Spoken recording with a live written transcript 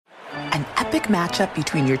An epic matchup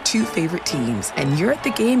between your two favorite teams, and you're at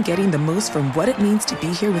the game getting the most from what it means to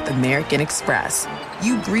be here with American Express.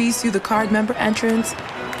 You breeze through the card member entrance,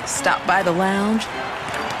 stop by the lounge.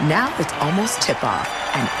 Now it's almost tip-off,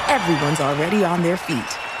 and everyone's already on their feet.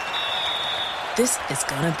 This is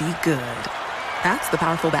gonna be good. That's the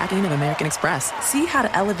powerful backing of American Express. See how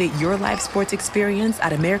to elevate your live sports experience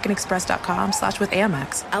at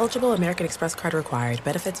americanexpress.com/with-Amex. Eligible American Express card required.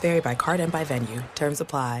 Benefits vary by card and by venue. Terms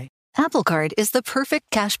apply. Apple Card is the perfect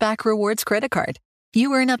cashback rewards credit card.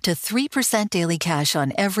 You earn up to 3% daily cash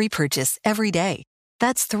on every purchase every day.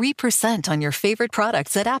 That's 3% on your favorite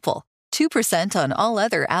products at Apple, 2% on all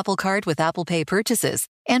other Apple Card with Apple Pay purchases,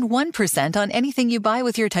 and 1% on anything you buy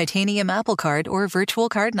with your titanium Apple Card or virtual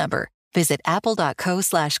card number. Visit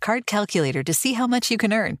apple.co/card calculator to see how much you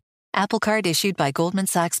can earn. Apple Card issued by Goldman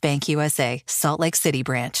Sachs Bank USA, Salt Lake City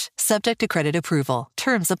branch. Subject to credit approval.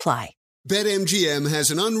 Terms apply. BetMGM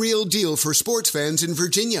has an unreal deal for sports fans in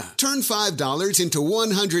Virginia. Turn $5 into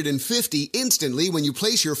 $150 instantly when you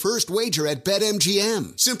place your first wager at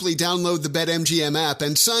BetMGM. Simply download the BetMGM app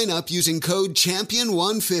and sign up using code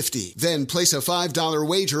CHAMPION150. Then place a $5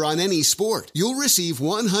 wager on any sport. You'll receive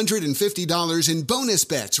 $150 in bonus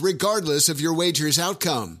bets regardless of your wager's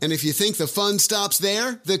outcome. And if you think the fun stops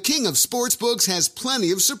there, the King of Sportsbooks has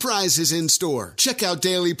plenty of surprises in store. Check out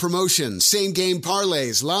daily promotions, same-game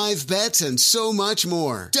parlays, live bets, and so much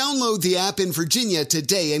more. Download the app in Virginia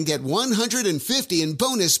today and get $150 in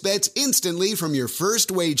bonus bets instantly from your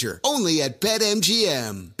first wager. Only at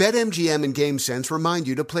BetMGM. BetMGM and GameSense remind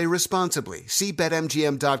you to play responsibly. See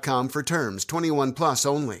BetMGM.com for terms. 21 plus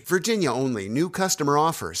only. Virginia only. New customer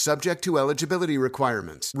offer. Subject to eligibility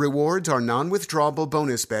requirements. Rewards are non-withdrawable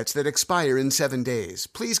bonus bets that expire in 7 days.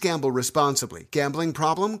 Please gamble responsibly. Gambling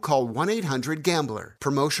problem? Call 1-800-GAMBLER.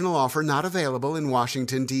 Promotional offer not available in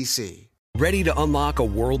Washington, D.C. Ready to unlock a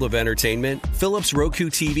world of entertainment? Philips Roku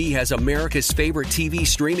TV has America's favorite TV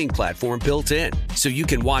streaming platform built in, so you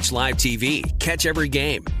can watch live TV, catch every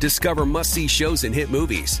game, discover must-see shows and hit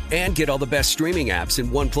movies, and get all the best streaming apps in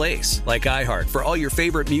one place, like iHeart for all your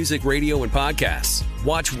favorite music, radio, and podcasts.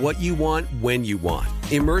 Watch what you want, when you want.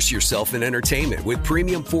 Immerse yourself in entertainment with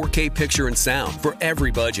premium 4K picture and sound for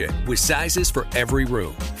every budget, with sizes for every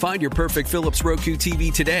room. Find your perfect Philips Roku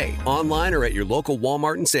TV today, online or at your local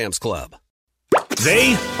Walmart and Sam's Club.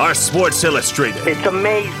 They are Sports Illustrated. It's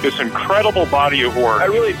amazing. This incredible body of work. I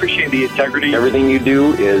really appreciate the integrity. Everything you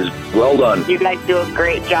do is well done. You guys do a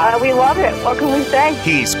great job. We love it. What can we say?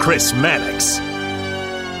 He's Chris Mannix.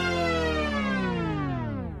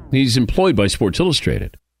 He's employed by Sports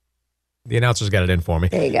Illustrated. The announcer's got it in for me.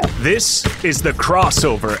 There you go. This is the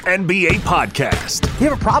Crossover NBA Podcast. You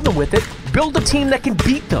have a problem with it? Build a team that can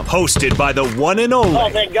beat them. Hosted by the one and only. Oh,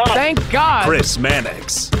 thank God. Thank God. Chris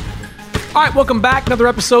Mannix. All right, welcome back. Another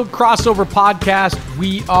episode, Crossover Podcast.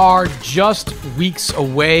 We are just weeks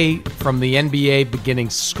away from the NBA beginning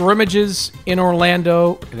scrimmages in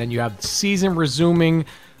Orlando, and then you have the season resuming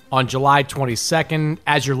on July 22nd.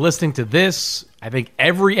 As you're listening to this, I think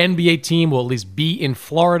every NBA team will at least be in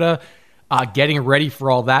Florida getting ready for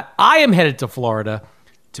all that. I am headed to Florida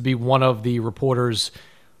to be one of the reporters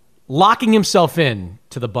locking himself in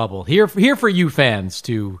to the bubble. Here for you fans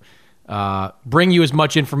to bring you as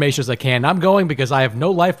much information as I can. I'm going because I have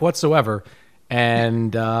no life whatsoever,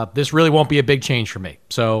 and this really won't be a big change for me.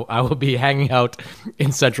 So I will be hanging out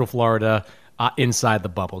in Central Florida inside the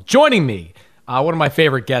bubble. Joining me, one of my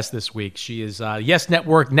favorite guests this week. She is Yes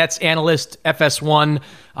Network Nets analyst, FS1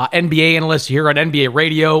 NBA analyst here on NBA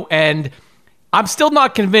Radio, and I'm still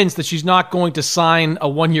not convinced that she's not going to sign a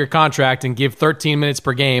one-year contract and give 13 minutes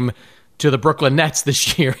per game to the Brooklyn Nets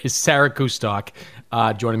this year. Is Sarah Kustok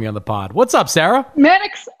joining me on the pod. What's up, Sarah?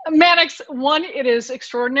 Mannix, one, it is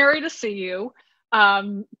extraordinary to see you.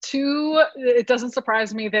 Two, it doesn't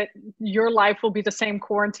surprise me that your life will be the same,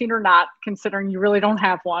 quarantine or not, considering you really don't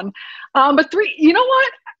have one. But three, you know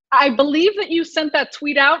what? I believe that you sent that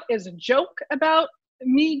tweet out as a joke about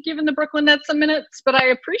me giving the Brooklyn Nets some minutes, but I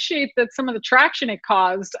appreciate that some of the traction it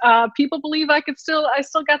caused. People believe I still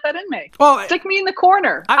got that in me. Well, stick me in the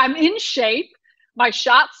corner. I'm in shape. My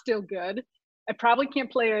shot's still good. I probably can't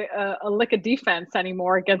play a lick of defense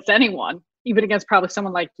anymore against anyone, even against probably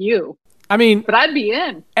someone like you. I mean, but I'd be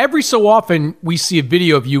in. Every so often, we see a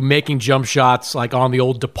video of you making jump shots like on the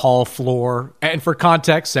old DePaul floor. And for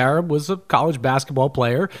context, Sarah was a college basketball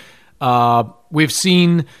player. We've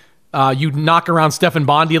seen you knock around Stephen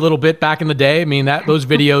Bondy a little bit back in the day. I mean, those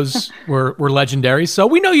videos were legendary. So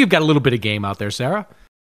we know you've got a little bit of game out there, Sarah.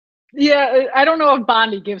 Yeah, I don't know if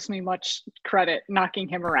Bondy gives me much credit knocking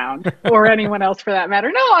him around, or anyone else for that matter.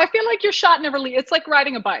 No, I feel like your shot never leaves. It's like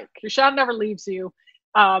riding a bike. Your shot never leaves you.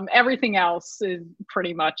 Everything else is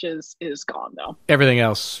pretty much is gone though. Everything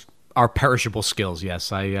else are perishable skills.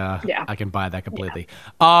 Yes, I can buy that completely.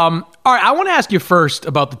 Yeah. All right, I want to ask you first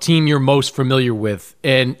about the team you're most familiar with,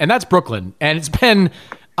 and that's Brooklyn. And it's been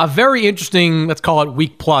a very interesting, let's call it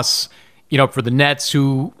week plus, for the Nets,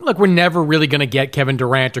 who, look, we're never really going to get Kevin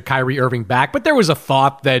Durant or Kyrie Irving back. But there was a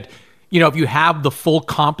thought that, if you have the full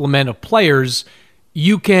complement of players,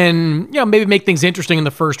 you can, maybe make things interesting in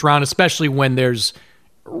the first round, especially when there's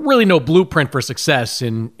really no blueprint for success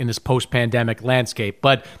in this post-pandemic landscape.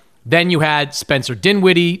 But then you had Spencer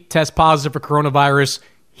Dinwiddie test positive for coronavirus.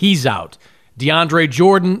 He's out. DeAndre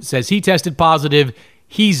Jordan says he tested positive.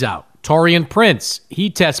 He's out. Taurean Prince, he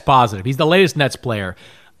tests positive. He's the latest Nets player.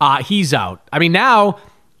 He's out. I mean, now,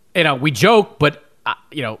 we joke, but,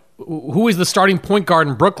 who is the starting point guard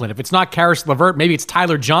in Brooklyn? If it's not Karis LeVert, maybe it's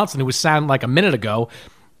Tyler Johnson, who was signed like a minute ago.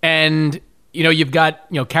 And, you've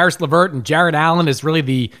got, Karis LeVert and Jarrett Allen is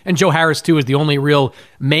really and Joe Harris, too, is the only real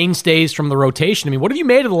mainstays from the rotation. I mean, what have you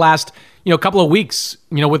made of the last, couple of weeks,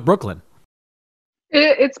 with Brooklyn?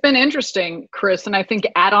 It's been interesting, Chris, and I think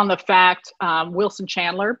add on the fact Wilson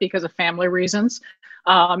Chandler, because of family reasons,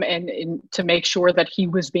 and to make sure that he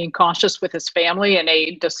was being cautious with his family, and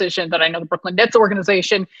a decision that I know the Brooklyn Nets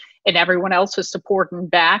organization and everyone else is supporting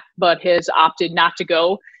back, but has opted not to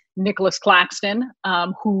go. Nicholas Claxton,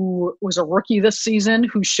 who was a rookie this season,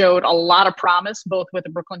 who showed a lot of promise, both with the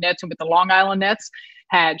Brooklyn Nets and with the Long Island Nets,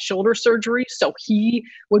 had shoulder surgery. So he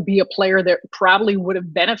would be a player that probably would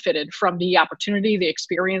have benefited from the opportunity, the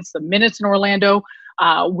experience, the minutes in Orlando,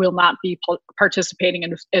 will not be participating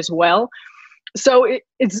in as well. So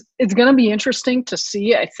it's going to be interesting to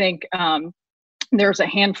see. I think there's a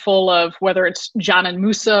handful of, whether it's John and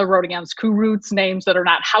Musa, Rodions Kurucs, names that are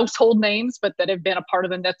not household names, but that have been a part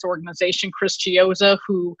of the Nets organization. Chris Chiozza,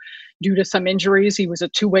 who, due to some injuries, he was a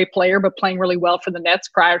two-way player, but playing really well for the Nets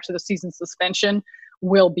prior to the season suspension,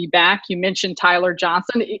 will be back. You mentioned Tyler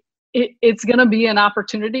Johnson. It's going to be an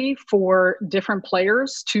opportunity for different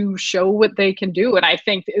players to show what they can do. And I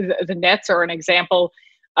think the Nets are an example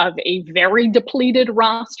of a very depleted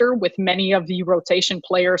roster, with many of the rotation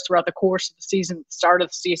players throughout the course of the season, start of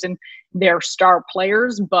the season, they're star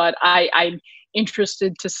players. But I'm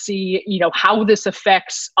interested to see, how this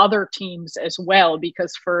affects other teams as well,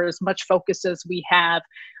 because for as much focus as we have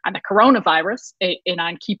on the coronavirus and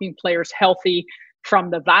on keeping players healthy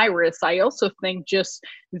from the virus, I also think just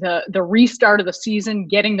the restart of the season,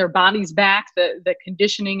 getting their bodies back, the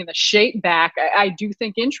conditioning and the shape back, I do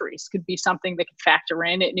think injuries could be something that could factor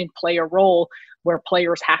in and play a role where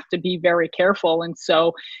players have to be very careful. And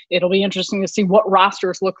so it'll be interesting to see what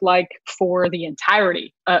rosters look like for the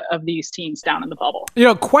entirety of these teams down in the bubble.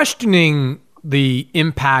 Questioning the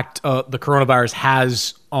impact the coronavirus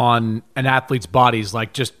has on an athlete's bodies,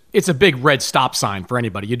 it's a big red stop sign for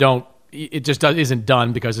anybody. It just isn't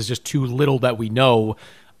done, because it's just too little that we know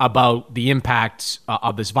about the impact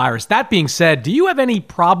of this virus. That being said, do you have any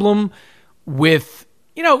problem with,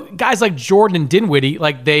 guys like Jordan and Dinwiddie?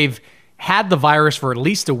 Like, they've had the virus for at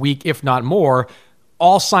least a week, if not more.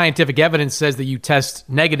 All scientific evidence says that you test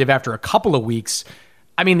negative after a couple of weeks.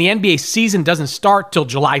 I mean, the NBA season doesn't start till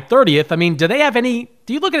July 30th. I mean, do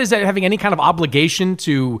you look at it as having any kind of obligation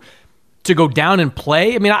to go down and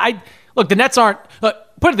play? I mean, look, the Nets aren't,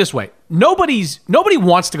 put it this way. Nobody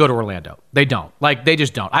wants to go to Orlando. They don't. They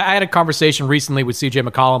just don't. I had a conversation recently with CJ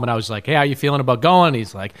McCollum, and I was like, hey, how you feeling about going?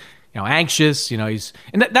 He's like, anxious.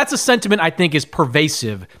 And that's a sentiment I think is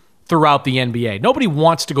pervasive throughout the NBA. Nobody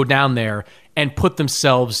wants to go down there and put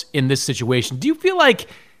themselves in this situation. Do you feel like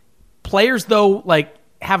players, though,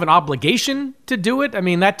 have an obligation to do it? I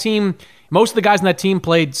mean, that team, most of the guys in that team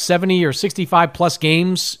played 70 or 65 plus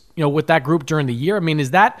games, with that group during the year. I mean,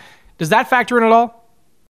 does that factor in at all?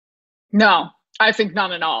 No, I think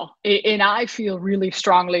none at all. And I feel really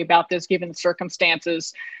strongly about this, given the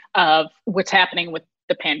circumstances of what's happening with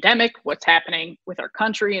the pandemic, what's happening with our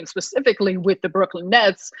country, and specifically with the Brooklyn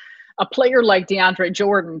Nets. A player like DeAndre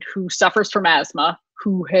Jordan, who suffers from asthma,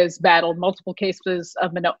 who has battled multiple cases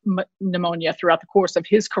of pneumonia throughout the course of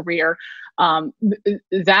his career,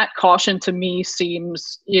 that caution to me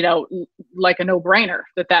seems, like a no-brainer,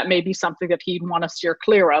 that may be something that he'd want to steer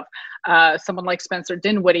clear of. Someone like Spencer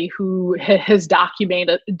Dinwiddie, who has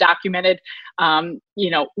documented,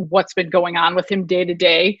 what's been going on with him day to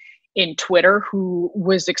day in Twitter, who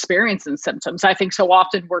was experiencing symptoms. I think so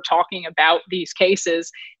often we're talking about these cases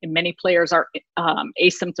and many players are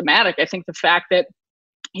asymptomatic. I think the fact that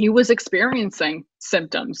he was experiencing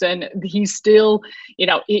symptoms, and he still,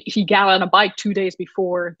 he got on a bike 2 days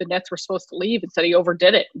before the Nets were supposed to leave and said he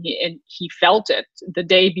overdid it. And he felt it the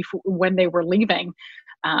day before when they were leaving.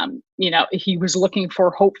 He was looking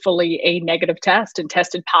for hopefully a negative test and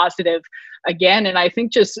tested positive again. And I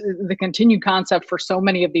think just the continued concept for so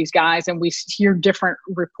many of these guys, and we hear different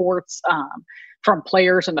reports from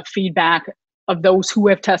players and the feedback of those who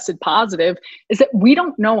have tested positive, is that we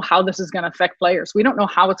don't know how this is going to affect players. We don't know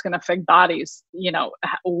how it's going to affect bodies,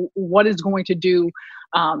 what is going to do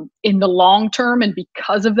in the long term. And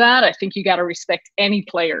because of that, I think you got to respect any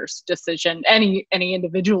player's decision, any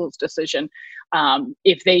individual's decision.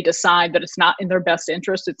 If they decide that it's not in their best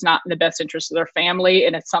interest, it's not in the best interest of their family,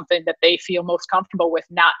 and it's something that they feel most comfortable with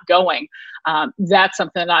not going, that's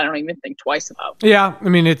something that I don't even think twice about. Yeah, I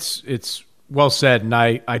mean, it's well said, and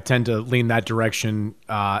I tend to lean that direction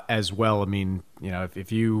as well. I mean,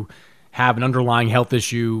 if you have an underlying health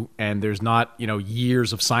issue and there's not,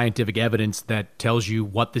 years of scientific evidence that tells you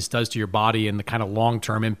what this does to your body and the kind of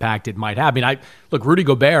long-term impact it might have. I mean, look, Rudy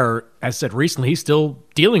Gobert has said recently he's still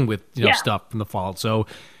dealing with stuff from the fall. So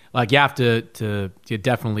you have to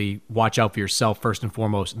definitely watch out for yourself first and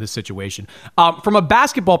foremost in this situation. From a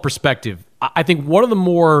basketball perspective, I think one of the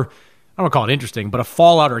more, I don't want to call it interesting, but a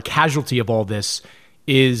fallout or a casualty of all this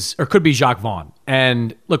is, or could be, Jacques Vaughn.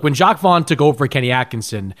 And look, when Jacques Vaughn took over for Kenny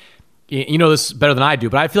Atkinson, you know this better than I do,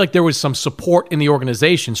 but I feel like there was some support in the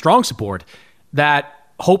organization, strong support, that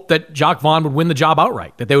hoped that Jacques Vaughn would win the job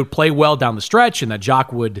outright, that they would play well down the stretch, and that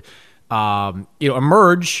Jacques would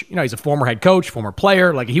emerge. He's a former head coach, former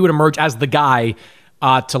player. Like, he would emerge as the guy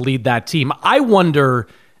to lead that team. I wonder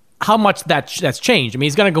how much that's changed. I mean,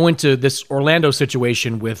 he's going to go into this Orlando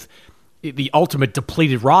situation with the ultimate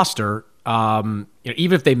depleted roster.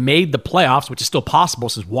 Even if they made the playoffs, which is still possible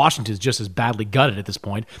since Washington is just as badly gutted at this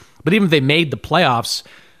point, but even if they made the playoffs,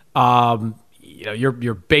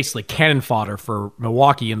 you're basically cannon fodder for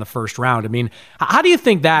Milwaukee in the first round. I mean, how do you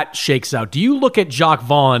think that shakes out? Do you look at Jacques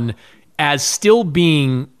Vaughn as still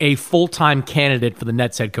being a full-time candidate for the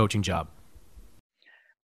Nets head coaching job?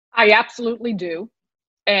 I absolutely do.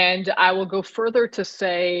 And I will go further to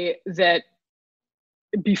say that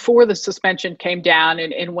before the suspension came down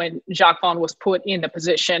and when Jacques Vaughn was put in the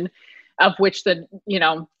position of which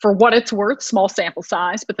for what it's worth, small sample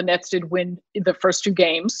size, but the Nets did win the first two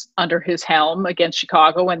games under his helm against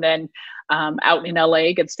Chicago, and then out in LA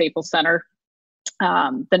against Staples Center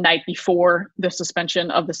the night before the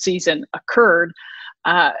suspension of the season occurred.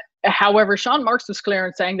 However, Sean Marks was clear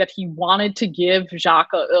in saying that he wanted to give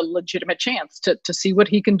Jacques a legitimate chance to see what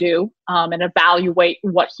he can do and evaluate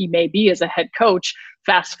what he may be as a head coach.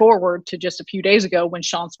 Fast forward to just a few days ago when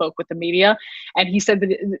Sean spoke with the media, and he said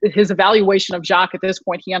that his evaluation of Jacques at this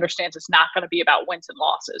point, he understands it's not going to be about wins and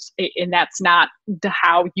losses. And that's not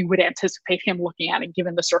how you would anticipate him looking at it,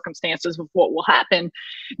 given the circumstances of what will happen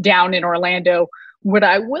down in Orlando. What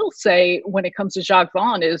I will say when it comes to Jacques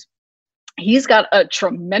Vaughn is, he's got a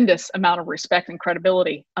tremendous amount of respect and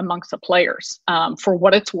credibility amongst the players for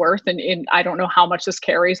what it's worth. And I don't know how much this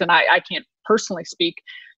carries, and I can't personally speak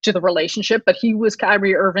to the relationship, but he was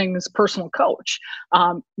Kyrie Irving's personal coach.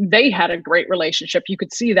 They had a great relationship. You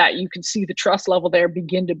could see that. You could see the trust level there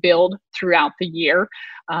begin to build throughout the year.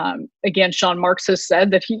 Again, Sean Marks has said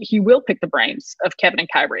that he will pick the brains of Kevin and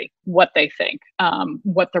Kyrie, what they think,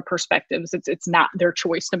 what their perspectives. It's not their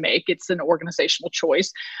choice to make. It's an organizational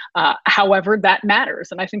choice. However, that matters.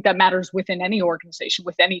 And I think that matters within any organization,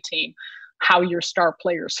 with any team, how your star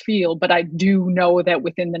players feel. But I do know that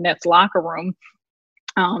within the Nets locker room,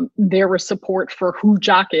 there was support for who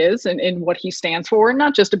Jacques is and what he stands for, and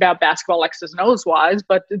not just about basketball X's and O's wise,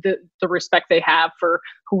 but the respect they have for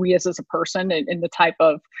who he is as a person and the type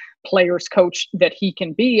of players coach that he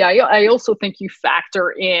can be. I also think you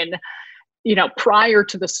factor in, prior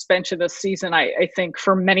to the suspension this season, I think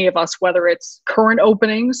for many of us, whether it's current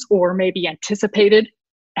openings or maybe anticipated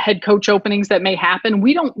head coach openings that may happen,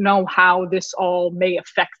 we don't know how this all may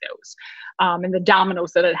affect those. And the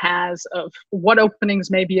dominoes that it has of what openings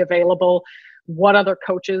may be available, what other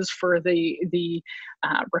coaches for the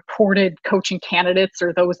reported coaching candidates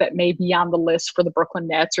or those that may be on the list for the Brooklyn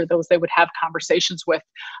Nets or those they would have conversations with,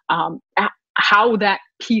 how that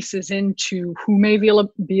pieces into who may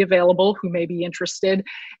be available, who may be interested.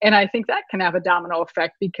 And I think that can have a domino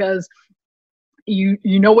effect because you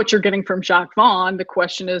know what you're getting from Jacques Vaughn. The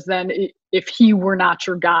question is then, if he were not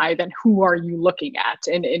your guy, then who are you looking at?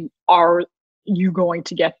 And are you going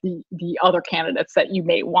to get the other candidates that you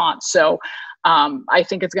may want? So I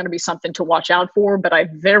think it's going to be something to watch out for, but I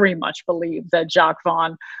very much believe that Jacques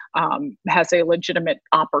Vaughn has a legitimate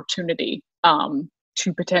opportunity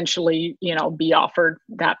to potentially, be offered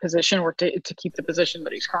that position or to keep the position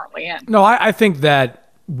that he's currently in. No, I think that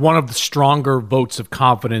one of the stronger votes of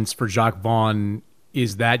confidence for Jacques Vaughn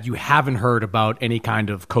is that you haven't heard about any kind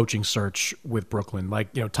of coaching search with Brooklyn.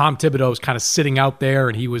 Like, Tom Thibodeau is kind of sitting out there,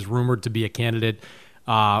 and he was rumored to be a candidate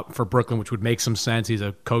for Brooklyn, which would make some sense. He's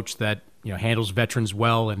a coach that handles veterans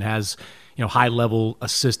well and has high level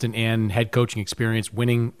assistant and head coaching experience,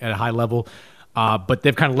 winning at a high level. But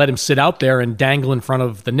they've kind of let him sit out there and dangle in front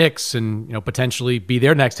of the Knicks and potentially be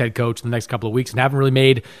their next head coach in the next couple of weeks, and haven't really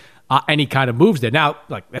made any kind of moves there. Now,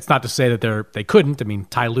 that's not to say that they couldn't. I mean,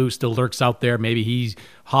 Ty Lue still lurks out there. Maybe he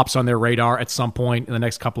hops on their radar at some point in the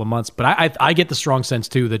next couple of months. But I get the strong sense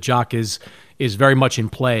too that Jock is very much in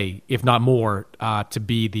play, if not more, to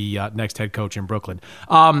be the next head coach in Brooklyn.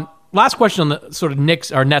 Last question on the sort of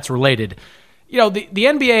Knicks or Nets related. The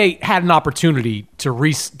NBA had an opportunity to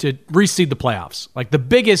reseed the playoffs. Like the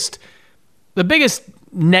biggest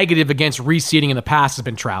negative against reseeding in the past has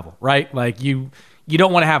been travel, right? Like you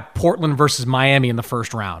don't want to have Portland versus Miami in the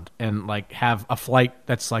first round and like have a flight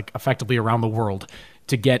that's like effectively around the world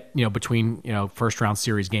to get, between, first round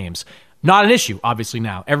series games. Not an issue, obviously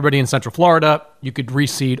now. Everybody in Central Florida, you could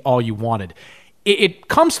reseed all you wanted. It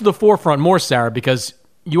comes to the forefront more, Sarah, because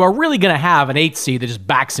you are really going to have an 8 seed that just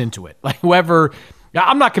backs into it. Like whoever,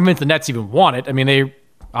 I'm not convinced the Nets even want it. I mean,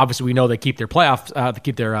 obviously we know they keep their they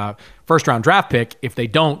keep their first round draft pick if they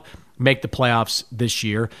don't make the playoffs this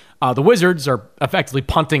year. The Wizards are effectively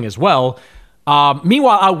punting as well.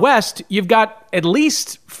 Meanwhile, out west, you've got at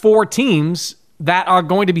least 4 teams that are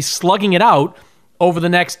going to be slugging it out over the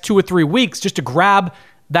next 2 or 3 weeks just to grab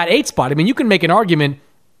that 8 spot. I mean, you can make an argument.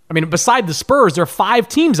 I mean, beside the Spurs, there are 5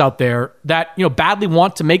 teams out there that badly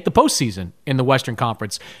want to make the postseason in the Western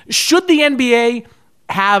Conference. Should the NBA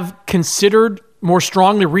have considered more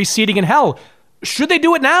strongly reseeding? And hell, should they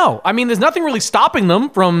do it now? I mean, there's nothing really stopping them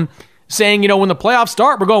from saying, when the playoffs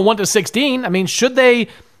start, we're going 1-16. I mean, should they,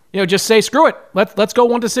 just say, screw it, let's go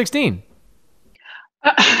 1-16?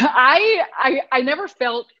 I never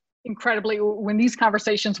felt incredibly when these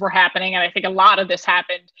conversations were happening, and I think a lot of this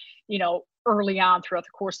happened, early on throughout the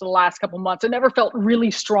course of the last couple of months. It never felt really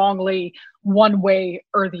strongly one way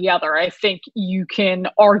or the other. I think you can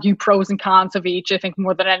argue pros and cons of each. I think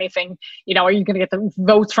more than anything, are you going to get the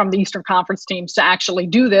votes from the Eastern Conference teams to actually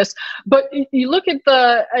do this? But you look at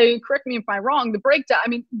correct me if I'm wrong, the breakdown, I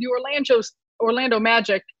mean, the Orlando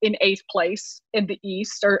Magic in 8th place in the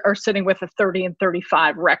East are sitting with a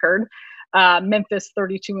 30-35 record. Memphis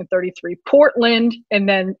 32-33, Portland, and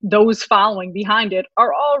then those following behind it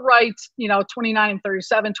are all right,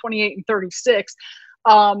 29-37, 28-36.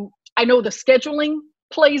 I know the scheduling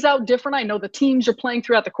plays out different. I know the teams you're playing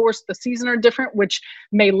throughout the course of the season are different, which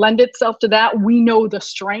may lend itself to that. We know the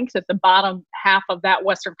strength at the bottom half of that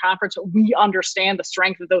Western Conference. We understand the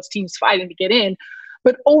strength of those teams fighting to get in.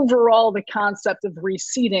 But overall, the concept of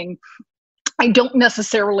reseeding, I don't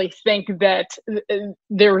necessarily think that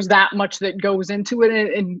there's that much that goes into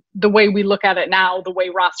it. And the way we look at it now, the way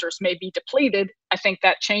rosters may be depleted, I think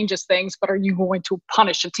that changes things. But are you going to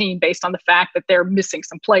punish a team based on the fact that they're missing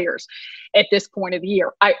some players at this point of the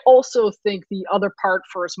year? I also think the other part,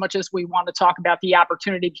 for as much as we want to talk about the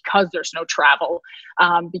opportunity because there's no travel,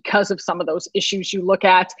 because of some of those issues you look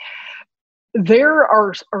at, there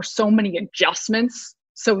are so many adjustments.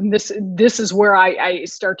 So this is where I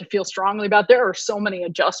start to feel strongly about. There are so many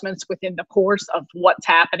adjustments within the course of what's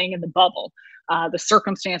happening in the bubble, the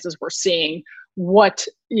circumstances we're seeing,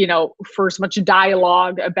 for as much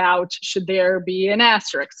dialogue about should there be an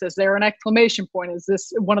asterisk? Is there an exclamation point? Is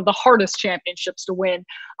this one of the hardest championships to win?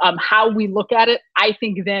 How we look at it, I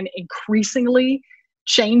think then increasingly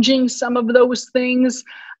changing some of those things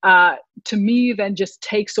to me then just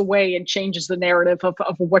takes away and changes the narrative of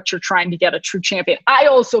what you're trying to get a true champion. I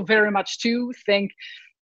also very much too think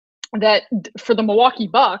that for the Milwaukee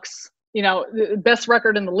Bucks, the best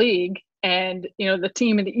record in the league and, the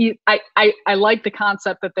team in the East, I like the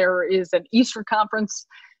concept that there is an Eastern Conference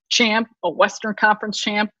champ, a Western Conference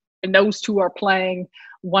champ, and those two are playing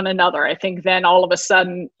one another. I think then all of a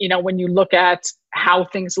sudden, when you look at how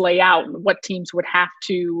things lay out and what teams would have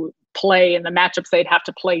to play and the matchups they'd have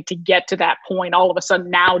to play to get to that point, all of a sudden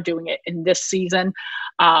now doing it in this season,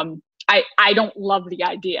 I don't love the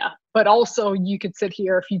idea. But also you could sit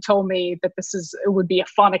here if you told me that it would be a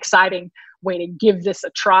fun, exciting way to give this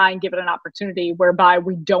a try and give it an opportunity whereby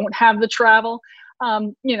we don't have the travel.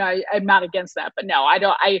 I'm not against that, but no, I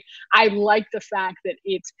don't. I like the fact that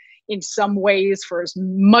it's in some ways, for as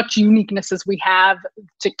much uniqueness as we have,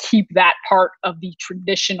 to keep that part of the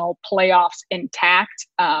traditional playoffs intact.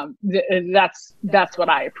 That's what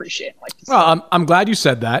I appreciate. Well, I'm glad you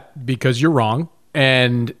said that because you're wrong.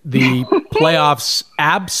 And the playoffs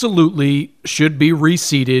absolutely should be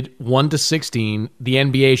reseeded 1-16. The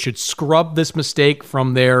NBA should scrub this mistake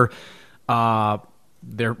from their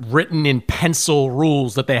their written in pencil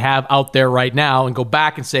rules that they have out there right now and go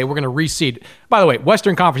back and say, we're going to reseed. By the way,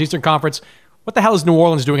 Western Conference, Eastern Conference, what the hell is New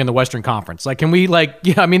Orleans doing in the Western Conference? Like, can we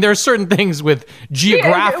there are certain things with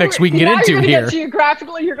geographics we can get into here.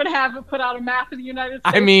 Geographically, you're going to have to put out a map of the United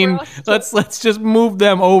States. I mean, let's just move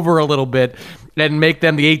them over a little bit and make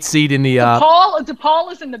them the 8th seed in the.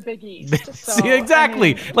 DePaul is in the Big East. So, See,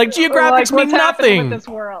 exactly. I mean, geographics mean nothing. With this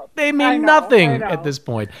world. They mean nothing at this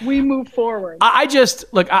point. We move forward. I just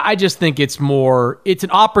think it's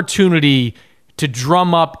an opportunity to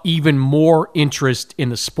drum up even more interest in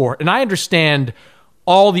the sport. And I understand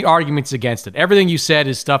all the arguments against it. Everything you said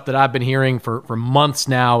is stuff that I've been hearing for months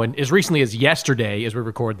now, and as recently as yesterday, as we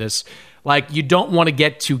record this. You don't want to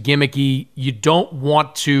get too gimmicky. You don't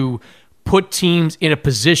want to put teams in a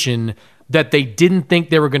position that they didn't think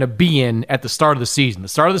they were going to be in at the start of the season. The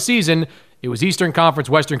start of the season, it was Eastern Conference,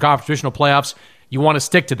 Western Conference, traditional playoffs. You want to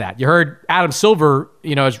stick to that. You heard Adam Silver,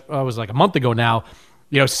 it was like a month ago now,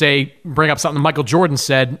 bring up something Michael Jordan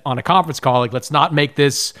said on a conference call, let's not make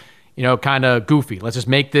this, kind of goofy. Let's just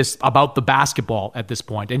make this about the basketball at this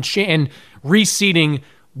point. And reseeding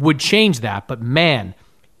would change that. But man,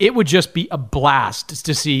 it would just be a blast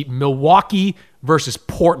to see Milwaukee versus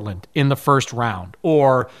Portland in the first round,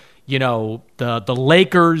 or the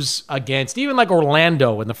Lakers against even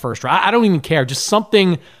Orlando in the first round. I don't even care. Just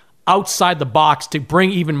something outside the box to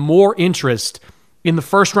bring even more interest in the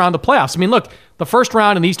first round of the playoffs. I mean, look, the first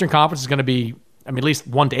round in the Eastern Conference is going to be, at least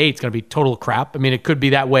 1 to 8 is going to be total crap. It could be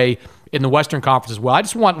that way in the Western Conference as well. I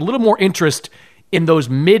just want a little more interest in those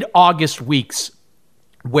mid-August weeks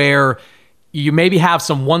where you maybe have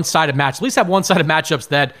some one-sided matches, at least have one-sided matchups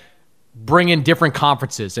that bring in different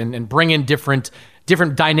conferences and bring in different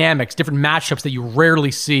dynamics, different matchups that you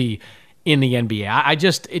rarely see in the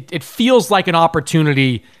NBA. It feels like an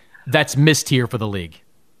opportunity that's missed here for the league.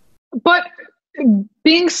 But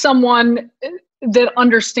being someone that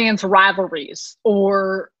understands rivalries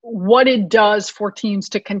or what it does for teams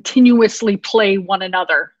to continuously play one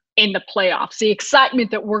another in the playoffs, the excitement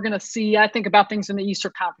that we're going to see, I think about things in the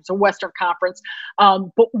Eastern Conference or Western Conference.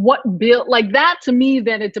 But what built like that to me,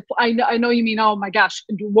 then I know you mean, oh my gosh,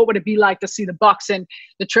 what would it be like to see the Bucks and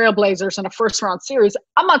the Trailblazers in a first round series?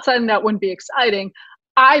 I'm not saying that wouldn't be exciting.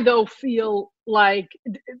 I, though, feel like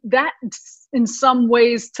that in some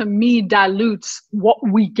ways to me dilutes what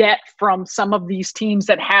we get from some of these teams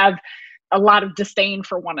that have a lot of disdain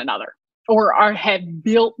for one another or have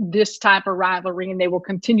built this type of rivalry, and they will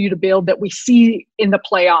continue to build that we see in the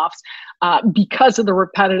playoffs because of the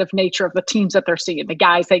repetitive nature of the teams that they're seeing, the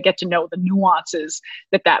guys they get to know, the nuances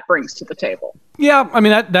that brings to the table. Yeah,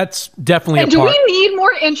 that's definitely and a part. Do we need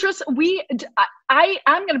more interest?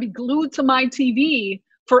 I'm going to be glued to my TV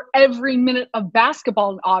for every minute of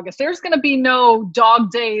basketball in August. There's going to be no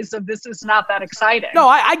dog days of this is not that exciting. No,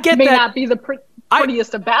 I get that. It may not be the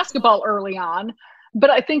prettiest of basketball early on, but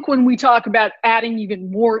I think when we talk about adding even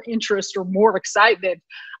more interest or more excitement,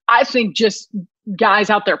 I think just guys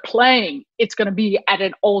out there playing, it's going to be at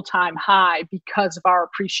an all-time high because of our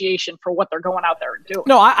appreciation for what they're going out there and doing.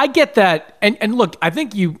 No, I get that. And look, I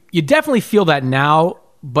think you definitely feel that now,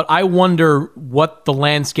 but I wonder what the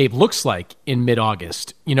landscape looks like in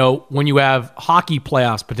mid-August, when you have hockey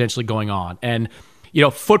playoffs potentially going on and,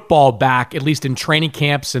 football back, at least in training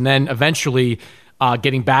camps, and then eventually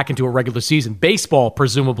getting back into a regular season. Baseball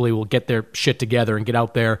presumably will get their shit together and get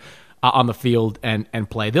out there on the field and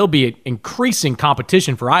play. There'll be an increasing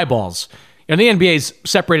competition for eyeballs. And the NBA's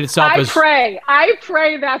separated itself I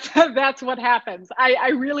pray that's what happens. I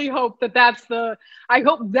really hope that's the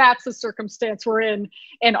circumstance we're in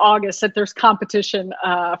August, that there's competition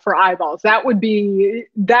for eyeballs. That would be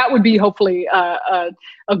hopefully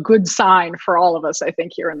a good sign for all of us, I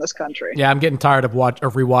think, here in this country. Yeah, I'm getting tired of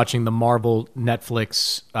rewatching the Marvel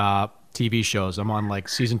Netflix TV shows. I'm on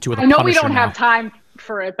season 2 of The Punisher. I know we don't have time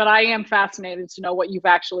for it, but I am fascinated to know what you've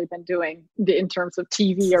actually been doing in terms of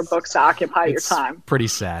TV or books to occupy your time. Pretty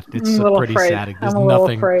sad. It's pretty sad. There's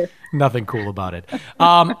nothing cool about it.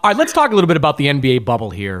 All right, let's talk a little bit about the NBA bubble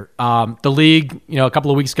here. The league, a couple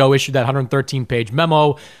of weeks ago issued that 113-page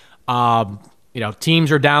memo.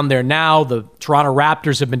 Teams are down there now. The Toronto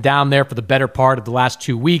Raptors have been down there for the better part of the last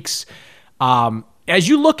 2 weeks. As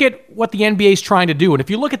you look at what the NBA is trying to do, and if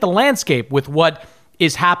you look at the landscape with what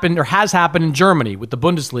has happened in Germany with the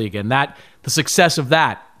Bundesliga and the success of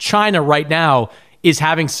that, China right now is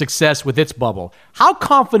having success with its bubble. How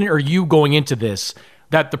confident are you going into this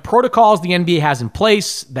that the protocols the NBA has in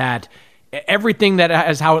place, that everything that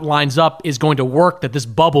as how it lines up is going to work, that this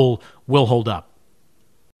bubble will hold up?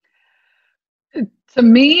 To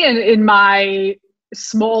me, in my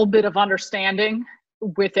small bit of understanding,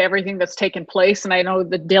 with everything that's taken place. And I know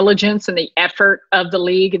the diligence and the effort of the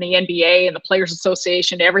league and the NBA and the Players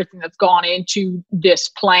Association, everything that's gone into this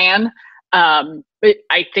plan.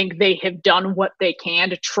 I think they have done what they can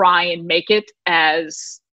to try and make it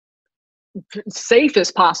as safe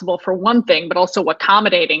as possible for one thing, but also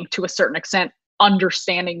accommodating to a certain extent,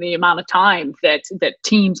 understanding the amount of time that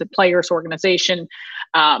teams and players organization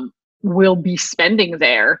will be spending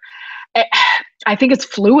there. I think it's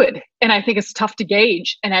fluid and I think it's tough to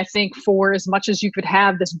gauge. And I think for as much as you could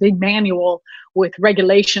have this big manual with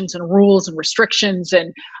regulations and rules and restrictions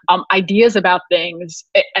and ideas about things,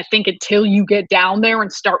 I think until you get down there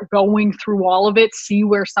and start going through all of it, see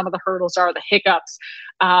where some of the hurdles are, the hiccups,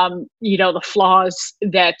 the flaws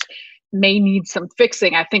that may need some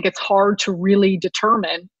fixing. I think it's hard to really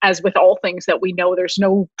determine, as with all things that we know, there's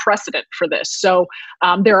no precedent for this. So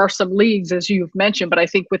there are some leagues, as you've mentioned, but I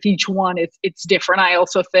think with each one, it's different. I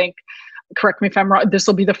also think, correct me if I'm wrong, this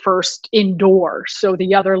will be the first indoor. So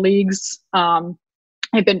the other leagues have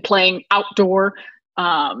been playing outdoor,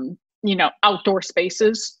 outdoor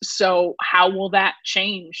spaces. So how will that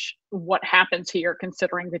change what happens here,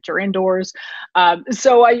 considering that you're indoors?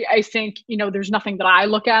 So I think, there's nothing that I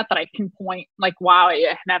look at that I can point like, wow,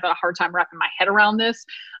 I have a hard time wrapping my head around this.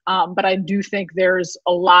 But I do think there's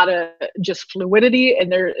a lot of just fluidity and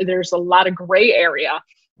there's a lot of gray area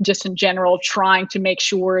just in general, trying to make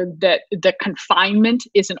sure that the confinement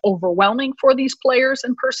isn't overwhelming for these players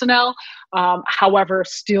and personnel. However,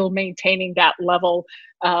 still maintaining that level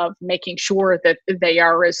of making sure that they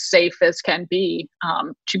are as safe as can be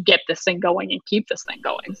to get this thing going and keep this thing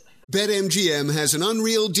going. BetMGM has an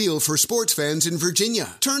unreal deal for sports fans in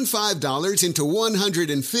Virginia. Turn $5 into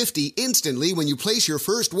 $150 instantly when you place your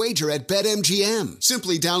first wager at BetMGM.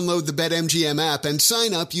 Simply download the BetMGM app and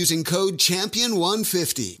sign up using code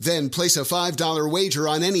CHAMPION150. Then place a $5 wager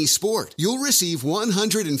on any sport. You'll receive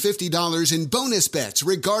 $150 in bonus bets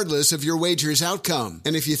regardless of your wager's outcome.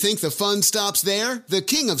 And if you think the fun stops there, the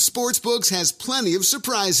King of Sportsbooks has plenty of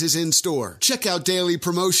surprises in store. Check out daily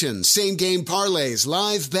promotions, same-game parlays,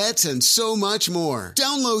 live bets, and so much more.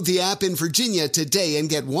 Download the app in Virginia today and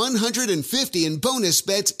get $150 in bonus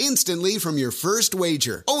bets instantly from your first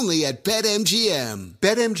wager. Only at BetMGM.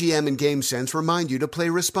 BetMGM and GameSense remind you to play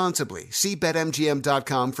responsibly. See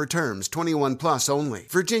BetMGM.com for terms. 21 plus only.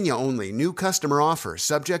 Virginia only. New customer offer.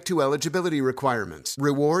 Subject to eligibility requirements.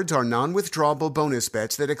 Rewards are non-withdrawable bonus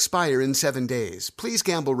bets that expire in 7 days. Please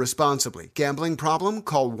gamble responsibly. Gambling problem?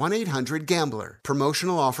 Call 1-800-GAMBLER.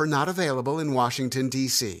 Promotional offer not available in Washington,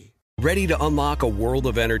 D.C. Ready to unlock a world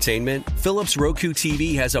of entertainment? Philips Roku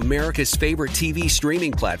TV has America's favorite TV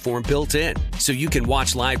streaming platform built in, so you can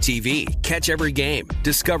watch live TV, catch every game,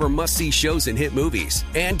 discover must-see shows and hit movies,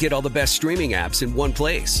 and get all the best streaming apps in one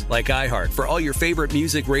place, like iHeart for all your favorite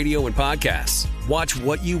music, radio, and podcasts. Watch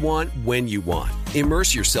what you want, when you want.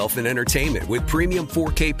 Immerse yourself in entertainment with premium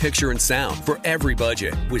 4K picture and sound for every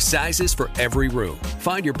budget, with sizes for every room.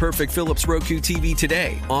 Find your perfect Philips Roku TV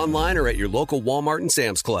today, online or at your local Walmart and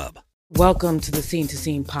Sam's Club. Welcome to the Scene to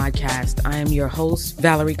Scene podcast. I am your host,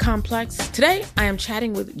 Valerie Complex. Today, I am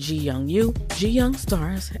chatting with Ji Young Yu. Ji Young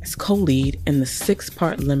stars as co-lead in the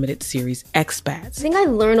 6-part limited series Expats. I think I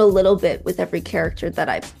learn a little bit with every character that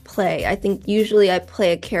I play. I think usually I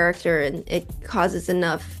play a character and it causes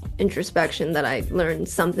enough introspection that I learn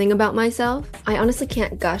something about myself. I honestly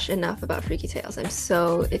can't gush enough about Freaky Tales. I'm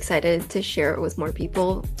so excited to share it with more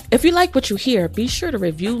people. If you like what you hear, be sure to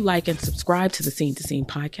review, like, and subscribe to the Scene to Scene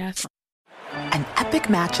podcast. An epic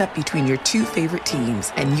matchup between your two favorite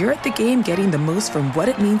teams, and you're at the game getting the most from what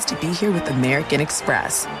it means to be here with American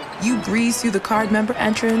Express. You breeze through the card member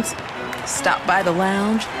entrance, stop by the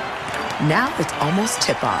lounge. Now it's almost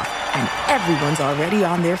tip-off, and everyone's already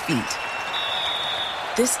on their feet.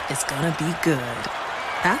 This is gonna be good.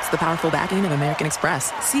 That's the powerful backing of American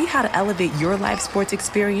Express. See how to elevate your live sports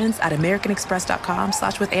experience at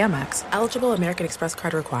americanexpress.com/withAmex. Eligible American Express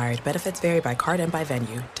card required. Benefits vary by card and by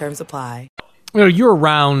venue. Terms apply. You're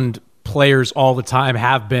around players all the time,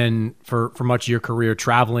 have been for much of your career,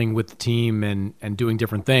 traveling with the team and doing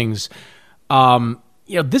different things.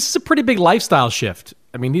 This is a pretty big lifestyle shift.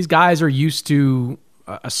 I mean, these guys are used to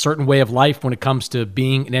a certain way of life when it comes to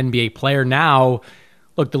being an NBA player. Now,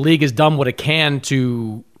 look, the league has done what it can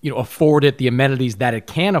to, afford it the amenities that it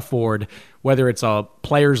can afford, whether it's a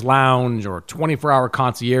player's lounge or 24-hour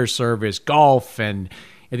concierge service, golf, and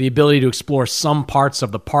the ability to explore some parts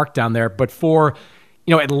of the park down there. But for,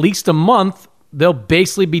 at least a month, they'll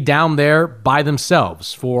basically be down there by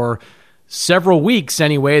themselves. For several weeks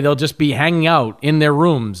anyway, they'll just be hanging out in their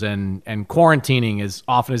rooms and quarantining as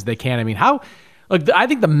often as they can. I mean, how Look, I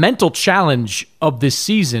think the mental challenge of this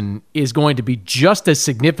season is going to be just as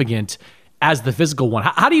significant as the physical one.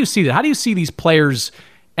 How do you see that? How do you see these players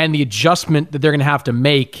and the adjustment that they're going to have to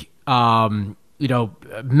make,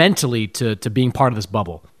 mentally to being part of this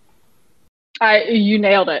bubble? You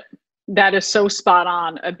nailed it. That is so spot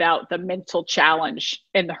on about the mental challenge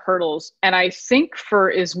and the hurdles. And I think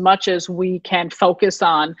for as much as we can focus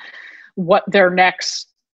on what their next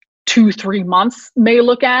 2-3 months may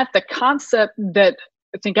look at, the concept that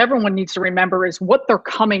I think everyone needs to remember is what they're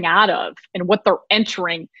coming out of and what they're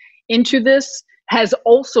entering into this has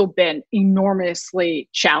also been enormously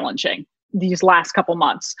challenging these last couple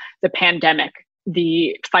months. The pandemic,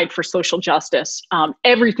 the fight for social justice,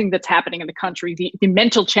 everything that's happening in the country, the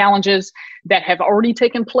mental challenges that have already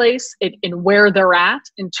taken place and where they're at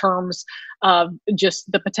in terms of just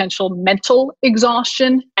the potential mental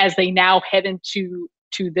exhaustion as they now head into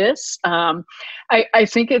this. I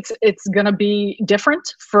think it's going to be different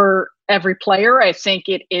for every player. I think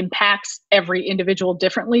it impacts every individual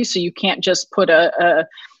differently. So you can't just put a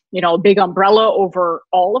big umbrella over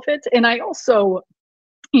all of it. And I also,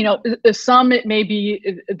 some it may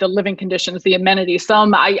be the living conditions, the amenities.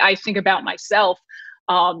 Some I think about myself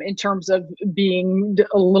in terms of being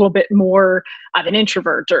a little bit more of an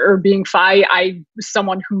introvert or being shy. I'm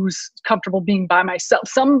someone who's comfortable being by myself.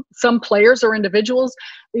 Some players or individuals,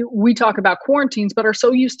 we talk about quarantines, but are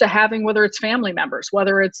so used to having, whether it's family members,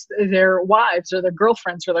 whether it's their wives or their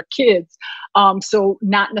girlfriends or their kids. So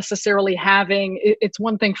not necessarily having, it's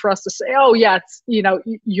one thing for us to say, oh yeah, it's,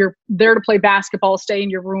 you're there to play basketball, stay in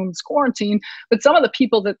your room's quarantine. But some of the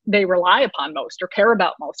people that they rely upon most or care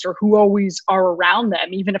about most or who always are around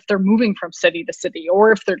them, even if they're moving from city to city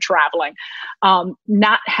or if they're traveling,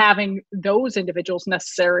 not having those individuals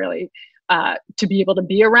necessarily to be able to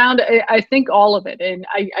be around. I think all of it. And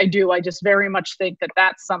I just very much think that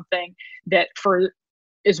that's something that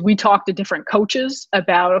as we talk to different coaches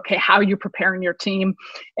about, okay, how are you preparing your team?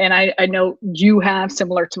 And I know you have,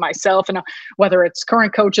 similar to myself, and whether it's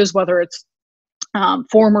current coaches, whether it's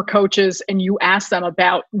former coaches, and you ask them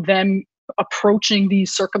about them approaching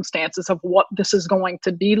these circumstances of what this is going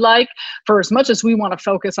to be like. For as much as we want to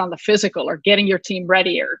focus on the physical or getting your team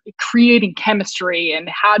ready or creating chemistry and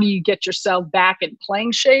how do you get yourself back in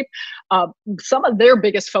playing shape, some of their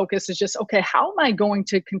biggest focus is just, okay, how am I going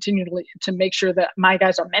to continue to make sure that my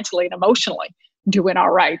guys are mentally and emotionally doing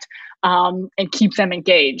all right, and keep them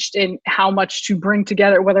engaged, and how much to bring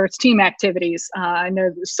together, whether it's team activities. I know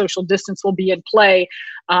the social distance will be in play,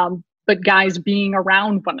 but guys being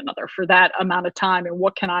around one another for that amount of time, and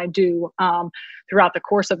what can I do throughout the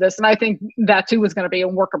course of this? And I think that too is going to be a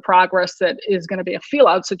work in progress, that is going to be a feel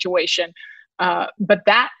out situation. But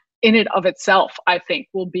that in and of itself, I think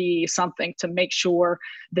will be something to make sure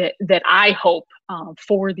that I hope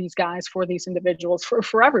for these guys, for these individuals,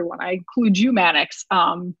 for everyone. I include you, Mannix.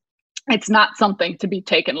 It's not something to be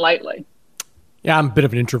taken lightly. Yeah, I'm a bit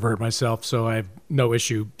of an introvert myself, so I have no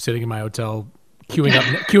issue sitting in my hotel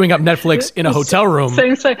queuing up Netflix in a hotel room.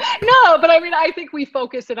 Same. No, but I mean, I think we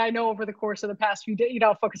focus, and I know over the course of the past few days,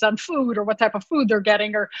 focus on food or what type of food they're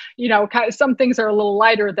getting, or, kind of some things are a little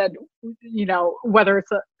lighter that, whether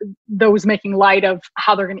it's those making light of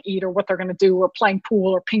how they're going to eat or what they're going to do, or playing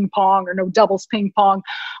pool or ping pong or no doubles ping pong.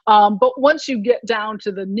 But once you get down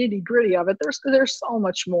to the nitty gritty of it, there's so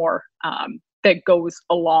much more that goes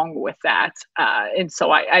along with that. And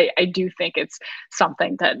so I do think it's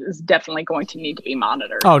something that is definitely going to need to be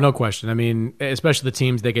monitored. Oh, no question. I mean, especially the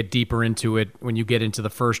teams that get deeper into it when you get into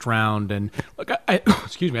the first round. And look,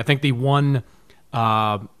 excuse me, I think the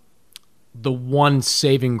one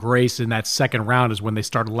saving grace in that second round is when they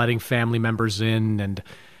start letting family members in. And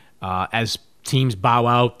as teams bow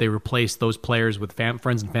out, they replace those players with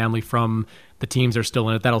friends and family from the teams that are still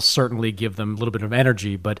in it. That'll certainly give them a little bit of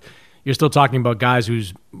energy. But you're still talking about guys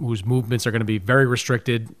whose movements are going to be very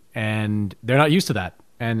restricted, and they're not used to that.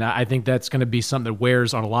 And I think that's going to be something that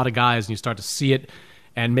wears on a lot of guys, and you start to see it,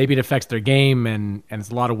 and maybe it affects their game, and it's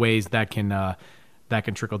a lot of ways that can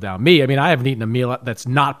trickle down. I mean, I haven't eaten a meal that's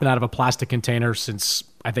not been out of a plastic container since,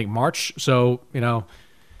 I think, March. So,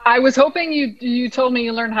 I was hoping you told me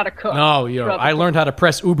you learned how to cook. No, I learned how to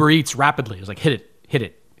press Uber Eats rapidly. It was like, hit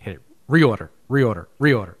it, reorder.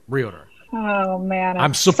 Oh man!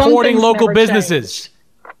 I'm supporting local businesses,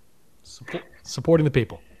 supporting the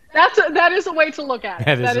people. That is a way to look at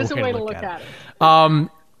it. That is a way to look at it.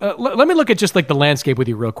 Let me look at just like the landscape with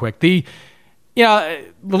you real quick. The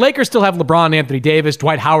Lakers still have LeBron and Anthony Davis.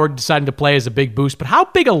 Dwight Howard deciding to play as a big boost, but how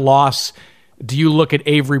big a loss do you look at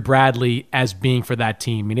Avery Bradley as being for that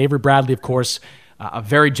team? I mean, Avery Bradley, of course, a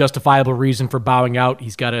very justifiable reason for bowing out.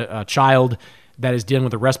 He's got a child that is dealing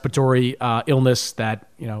with a respiratory illness that,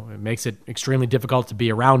 it makes it extremely difficult to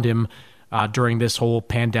be around him during this whole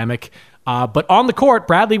pandemic. But on the court,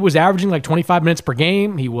 Bradley was averaging like 25 minutes per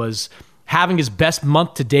game. He was having his best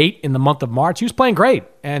month to date in the month of March. He was playing great.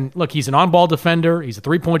 And look, he's an on-ball defender. He's a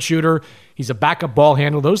three-point shooter. He's a backup ball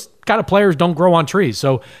handler. Those kind of players don't grow on trees.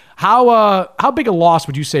 So how big a loss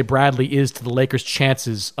would you say Bradley is to the Lakers'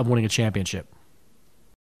 chances of winning a championship?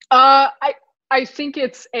 I think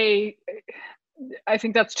I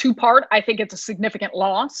think that's two-part. I think it's a significant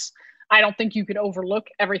loss. I don't think you could overlook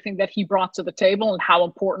everything that he brought to the table and how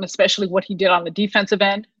important, especially what he did on the defensive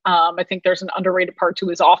end. I think there's an underrated part to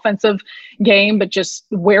his offensive game, but just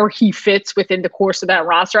where he fits within the course of that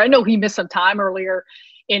roster. I know he missed some time earlier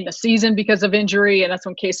in the season because of injury, and that's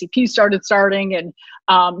when KCP starting and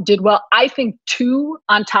did well. I think, too,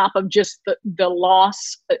 on top of just the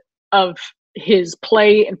loss of his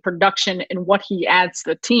play and production and what he adds to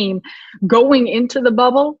the team, going into the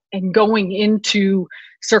bubble and going into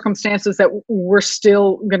circumstances that we're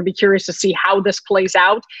still going to be curious to see how this plays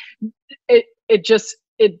out, it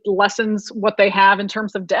lessens what they have in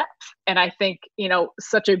terms of depth. And I think,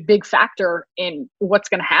 such a big factor in what's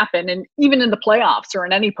going to happen. And even in the playoffs or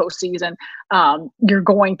in any postseason, you're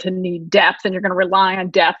going to need depth, and you're going to rely on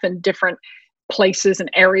depth in different places and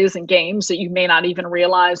areas and games that you may not even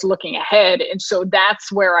realize looking ahead. And so that's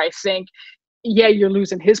where I think, you're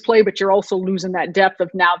losing his play, but you're also losing that depth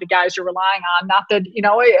of now the guys you're relying on. Not that,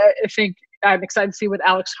 I think I'm excited to see what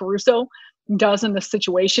Alex Caruso does in this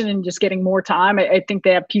situation and just getting more time. I think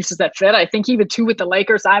they have pieces that fit. I think even too with the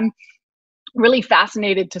Lakers, I'm really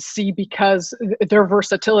fascinated to see, because their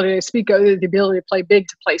versatility, they speak of the ability to play big,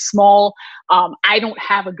 to play small. I don't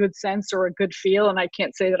have a good sense or a good feel, and I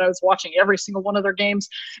can't say that I was watching every single one of their games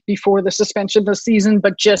before the suspension this season,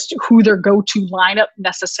 but just who their go-to lineup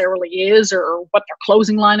necessarily is, or what their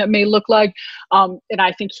closing lineup may look like. And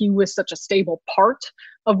I think he was such a stable part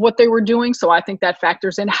of what they were doing, so I think that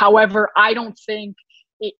factors in. However, I don't think,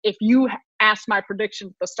 if you asked my prediction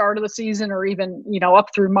at the start of the season or even, up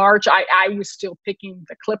through March, I was still picking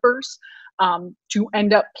the Clippers to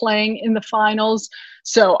end up playing in the finals.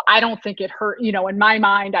 So I don't think it hurt, in my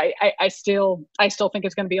mind, I still think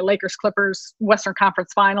it's going to be a Lakers-Clippers Western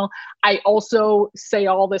Conference final. I also say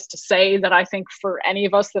all this to say that I think for any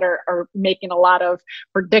of us that are making a lot of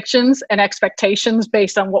predictions and expectations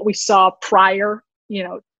based on what we saw prior,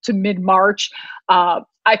 to mid-March,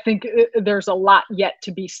 I think there's a lot yet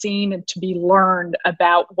to be seen and to be learned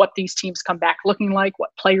about what these teams come back looking like,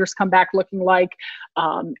 what players come back looking like,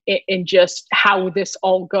 and just how this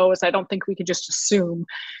all goes. I don't think we could just assume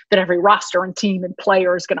that every roster and team and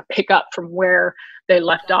player is going to pick up from where they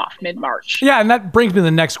left off mid-March. Yeah, and that brings me to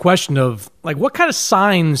the next question of, what kind of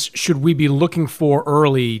signs should we be looking for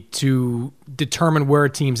early to determine where a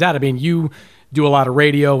team's at? I mean, you do a lot of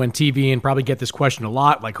radio and TV and probably get this question a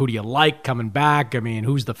lot, like, who do you like coming back? I mean,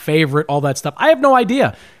 who's the favorite? All that stuff. I have no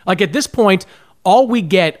idea. At this point, all we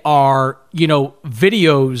get are,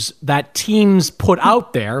 videos that teams put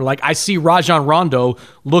out there. Like, I see Rajon Rondo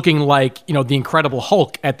looking like, the Incredible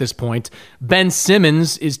Hulk at this point. Ben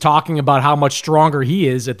Simmons is talking about how much stronger he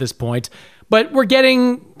is at this point. But we're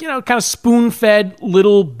getting, kind of spoon-fed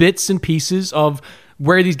little bits and pieces of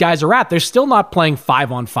where these guys are at. They're still not playing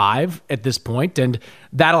 5-on-5 at this point, and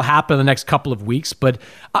that'll happen in the next couple of weeks. But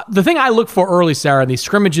the thing I look for early, Sarah, in these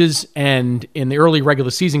scrimmages and in the early regular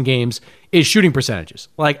season games is shooting percentages.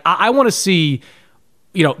 I want to see,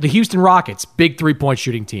 the Houston Rockets, big three-point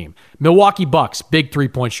shooting team. Milwaukee Bucks, big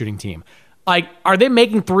three-point shooting team. Are they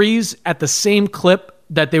making threes at the same clip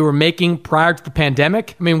that they were making prior to the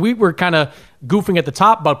pandemic? I mean, we were kind of goofing at the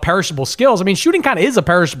top about perishable skills. I mean, shooting kind of is a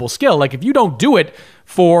perishable skill. If you don't do it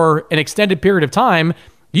for an extended period of time,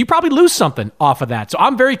 you probably lose something off of that. So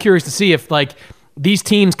I'm very curious to see if these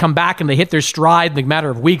teams come back and they hit their stride in a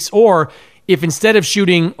matter of weeks, or if instead of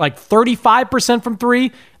shooting 35% from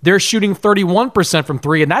three, they're shooting 31% from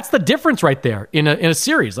three. And that's the difference right there in a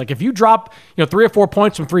series. If you drop 3 or 4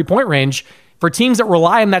 points from 3-point range, for teams that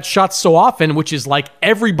rely on that shot so often, which is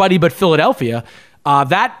everybody but Philadelphia,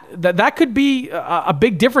 that could be a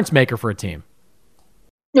big difference maker for a team.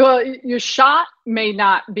 Well, your shot may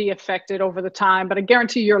not be affected over the time, but I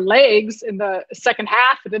guarantee your legs in the second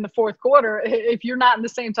half and in the fourth quarter, if you're not in the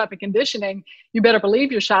same type of conditioning, you better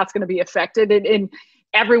believe your shot's going to be affected. And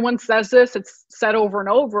everyone says this, it's said over and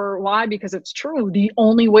over. Why? Because it's true. The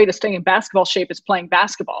only way to stay in basketball shape is playing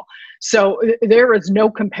basketball. So there is no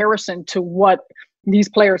comparison to what these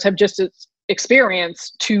players have just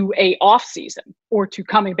experienced to a off season or to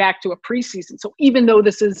coming back to a preseason. So even though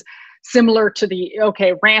this is similar to the,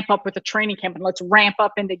 okay, ramp up with the training camp and let's ramp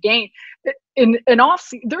up in the game. In off,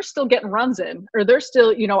 they're still getting runs in, or they're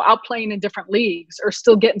still, out playing in different leagues, or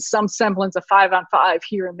still getting some semblance of 5-on-5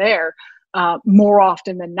 here and there, more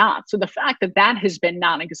often than not. So the fact that has been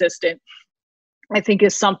non-existent, I think,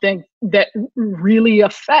 is something that really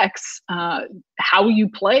affects how you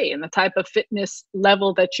play and the type of fitness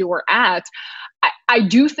level that you are at. I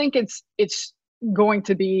do think it's going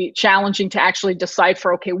to be challenging to actually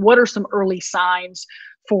decipher, okay, what are some early signs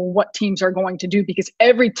for what teams are going to do, because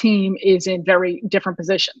every team is in very different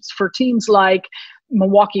positions. For teams like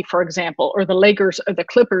Milwaukee, for example, or the Lakers or the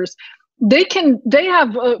Clippers, they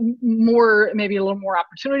have maybe a little more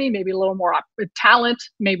opportunity, maybe a little more talent,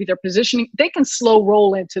 maybe their positioning. They can slow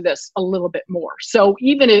roll into this a little bit more. So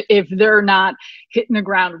even if they're not hitting the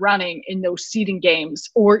ground running in those seeding games,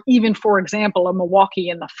 or even, for example, a Milwaukee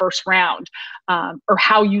in the first round, or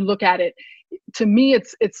how you look at it, to me,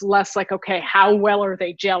 it's less like, okay, how well are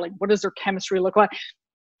they gelling? What does their chemistry look like?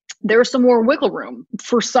 There's some more wiggle room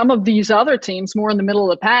for some of these other teams more in the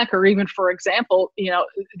middle of the pack, or even, for example,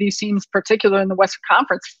 these teams, particularly in the Western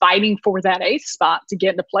Conference, fighting for that 8th spot to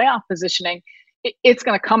get into playoff positioning. It's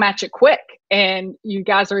going to come at you quick, and you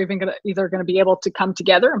guys are either going to be able to come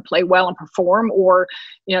together and play well and perform, or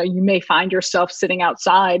you may find yourself sitting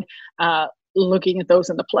outside looking at those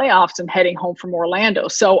in the playoffs and heading home from Orlando.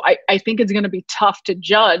 So I think it's going to be tough to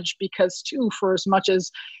judge, because too, for as much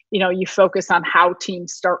as you focus on how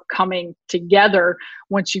teams start coming together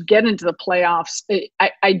once you get into the playoffs,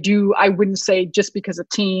 I wouldn't say just because a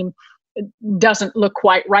team doesn't look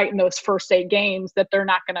quite right in those first 8 games that they're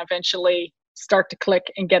not going to eventually start to click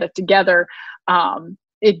and get it together.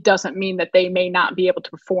 It doesn't mean that they may not be able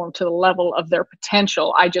to perform to the level of their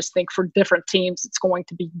potential. I just think for different teams, it's going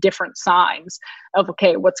to be different signs of,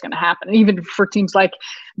 okay, what's going to happen. And even for teams like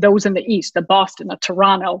those in the East, the Boston, the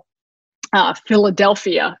Toronto,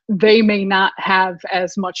 Philadelphia, they may not have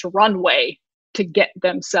as much runway to get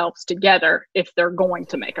themselves together if they're going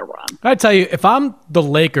to make a run. I tell you, if I'm the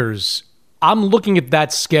Lakers, I'm looking at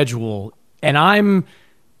that schedule, and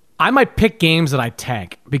I might pick games that I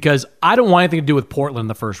tank, because I don't want anything to do with Portland in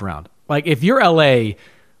the first round. Like, if you're LA,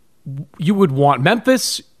 you would want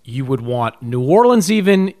Memphis, you would want New Orleans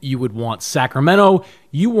even, you would want Sacramento.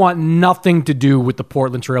 You want nothing to do with the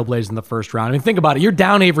Portland Trailblazers in the first round. I mean, think about it. You're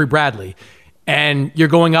down Avery Bradley, and you're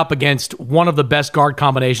going up against one of the best guard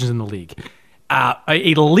combinations in the league.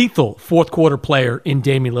 A lethal fourth-quarter player in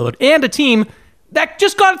Damian Lillard, and a team that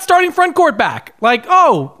just got its starting front court back. Like,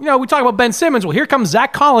 we talk about Ben Simmons. Well, here comes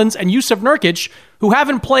Zach Collins and Yusuf Nurkic, who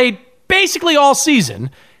haven't played basically all season,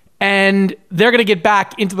 and they're going to get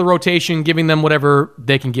back into the rotation, giving them whatever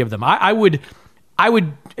they can give them. I would,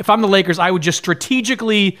 if I'm the Lakers, I would just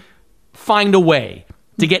strategically find a way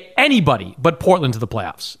to get anybody but Portland to the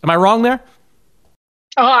playoffs. Am I wrong there?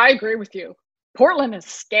 Oh, I agree with you. Portland is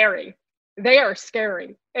scary. They are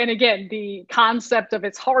scary. And again, the concept of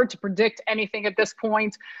it's hard to predict anything at this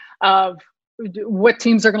point of what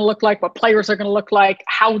teams are going to look like, what players are going to look like,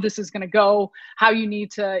 how this is going to go, how you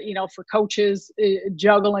need to, for coaches,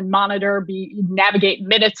 juggle and monitor, navigate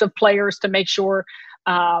minutes of players to make sure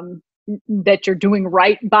that you're doing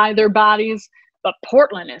right by their bodies. But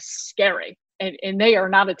Portland is scary, and they are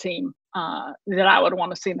not a team that I would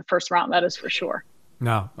want to see in the first round. That is for sure.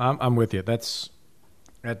 No, I'm with you. That's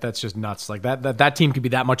just nuts. Like that team could be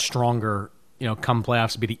that much stronger, come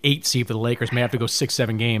playoffs, to be the 8th seed for the Lakers, may have to go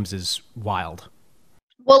 6-7 games, is wild.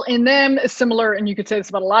 Well, and then similar, and you could say this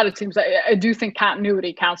about a lot of teams, I do think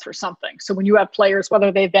continuity counts for something. So when you have players,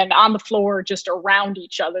 whether they've been on the floor or just around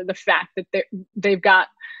each other, the fact that they've got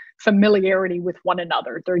familiarity with one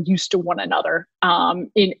another, they're used to one another,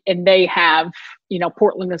 and they have,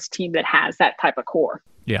 Portland is a team that has that type of core.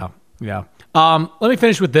 Yeah. Yeah. Let me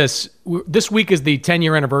finish with this. This week is the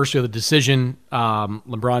 10-year anniversary of the decision.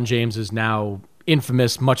 LeBron James' now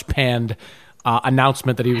infamous, much panned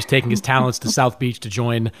announcement that he was taking his talents to South Beach to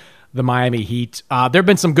join the Miami Heat. There have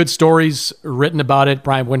been some good stories written about it.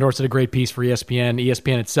 Brian Windhorst did a great piece for ESPN.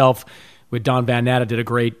 ESPN itself, with Don Van Natta, did a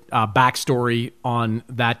great backstory on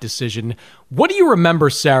that decision. What do you remember,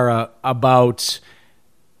 Sarah, about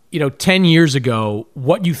 10 years ago,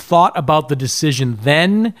 what you thought about the decision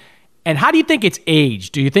then? And how do you think it's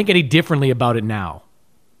aged? Do you think any differently about it now?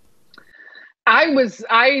 I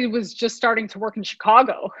was just starting to work in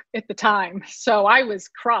Chicago at the time, so I was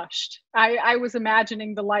crushed. I was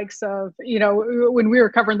imagining the likes of, when we were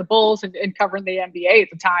covering the Bulls and covering the NBA at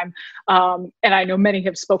the time, and I know many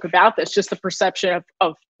have spoke about this, just the perception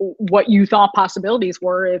of what you thought possibilities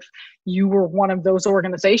were if you were one of those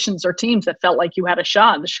organizations or teams that felt like you had a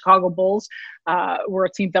shot. The Chicago Bulls were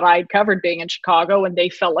a team that I had covered being in Chicago, and they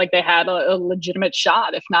felt like they had a legitimate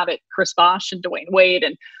shot, if not at Chris Bosh and Dwayne Wade.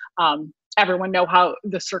 And everyone know how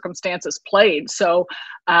the circumstances played. So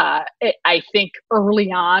I think early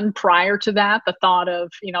on, prior to that, the thought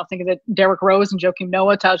of, thinking that Derrick Rose and Joakim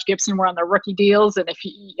Noah, Taj Gibson were on their rookie deals. And if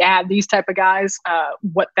you add these type of guys,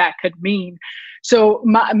 what that could mean. So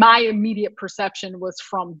my immediate perception was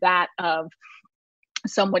from that of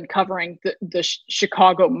someone covering the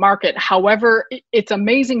Chicago market. However, it's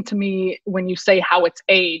amazing to me when you say how it's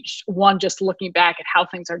aged. One, just looking back at how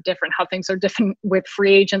things are different with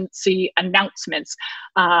free agency announcements,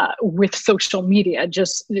 with social media,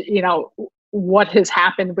 just, what has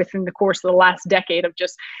happened within the course of the last decade of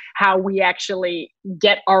just how we actually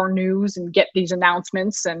get our news and get these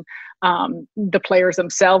announcements and the players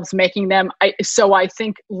themselves making them. So I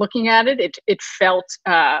think looking at it felt,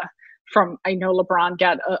 I know LeBron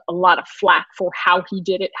got a lot of flack for how he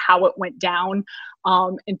did it, how it went down.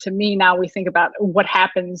 And to me, now we think about what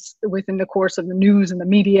happens within the course of the news and the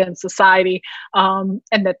media and society. And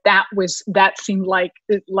that seemed like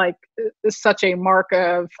such a mark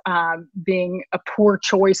of being a poor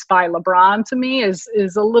choice by LeBron to me is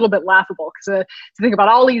a little bit laughable, because to think about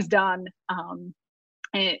all he's done,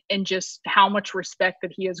 and just how much respect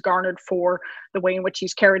that he has garnered for the way in which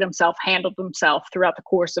he's carried himself, handled himself throughout the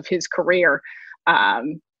course of his career.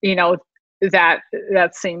 That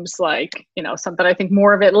seems like, something I think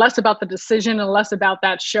more of it, less about the decision and less about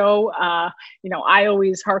that show. I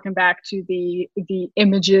always harken back to the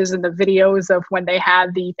images and the videos of when they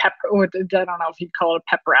had the pep, or I don't know if you'd call it a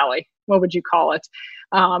pep rally. What would you call it?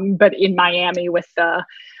 But in Miami with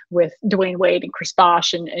Dwayne Wade and Chris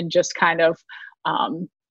Bosh and just kind of,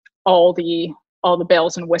 all the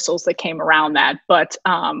bells and whistles that came around that. But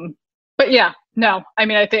yeah, no, I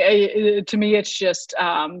mean, I think to me, it's just,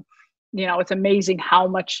 it's amazing how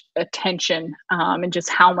much attention, and just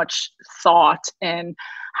how much thought and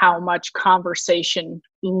how much conversation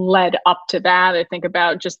led up to that. I think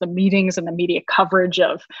about just the meetings and the media coverage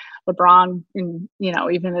of LeBron and,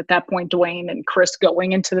 even at that point, Dwayne and Chris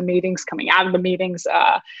going into the meetings, coming out of the meetings,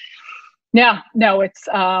 yeah, no, it's,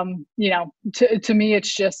 to me,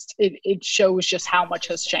 it's just, it shows just how much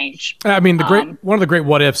has changed. I mean, one of the great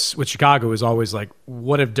what ifs with Chicago is always like,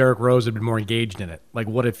 what if Derrick Rose had been more engaged in it? Like,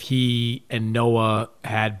 what if he and Noah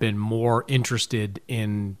had been more interested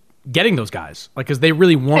in getting those guys? Like, because they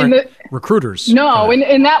really weren't recruiters. No,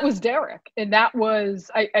 and that was Derrick. And that was,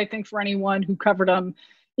 I think for anyone who covered him,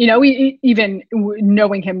 even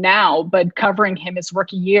knowing him now, but covering him his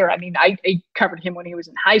rookie year. I mean, I covered him when he was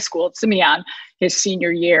in high school at Simeon, his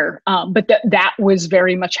senior year. But that was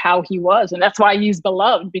very much how he was. And that's why he's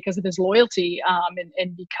beloved, because of his loyalty,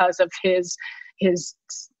 and because of his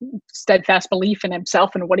steadfast belief in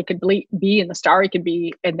himself and what he could be and the star he could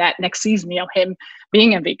be in that next season, him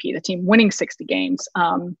being MVP, the team winning 60 games.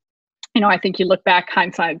 I think you look back,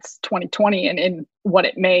 hindsight's 2020, and what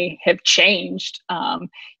it may have changed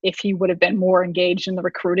if he would have been more engaged in the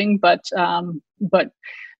recruiting. But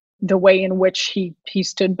the way in which he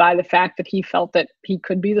stood by the fact that he felt that he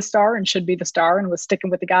could be the star and should be the star and was sticking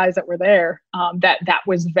with the guys that were there, that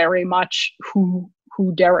was very much who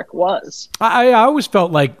Derrick was. I always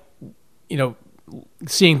felt like,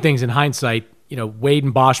 seeing things in hindsight, Wade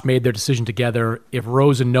and Bosh made their decision together. If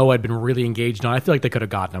Rose and Noah had been really engaged on, I feel like they could have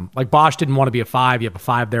gotten him. Like, Bosh didn't want to be a 5. You have a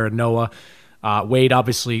 5 there in Noah. Wade,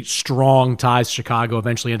 obviously, strong ties to Chicago,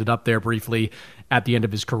 eventually ended up there briefly at the end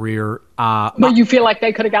of his career. But you feel like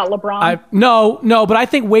they could have got LeBron? No, but I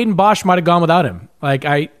think Wade and Bosh might have gone without him. Like,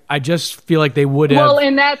 I just feel like they would have. Well,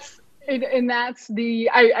 and that's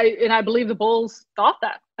I believe the Bulls thought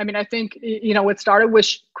that. I mean, I think, it started with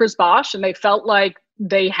Chris Bosh, and they felt like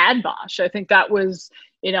they had Bosh. I think that was,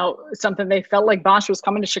 something they felt like Bosh was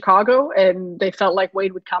coming to Chicago, and they felt like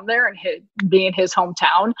Wade would come there and be in his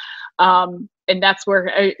hometown. And that's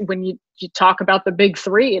where, when you talk about the big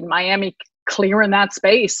three in Miami clearing that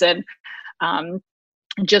space, and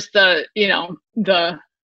just you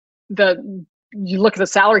look at the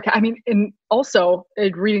salary cap. I mean, and also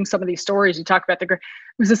reading some of these stories, you talk about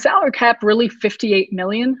was the salary cap really $58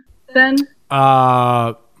 million then?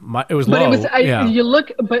 It was but low. You look,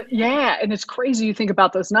 and it's crazy you think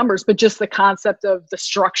about those numbers, but just the concept of the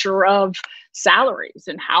structure of salaries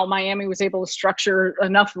and how Miami was able to structure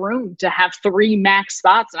enough room to have 3 max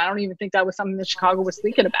spots. And I don't even think that was something that Chicago was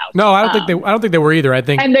thinking about. No, I don't think they were either. I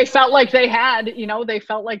think, and they felt like they had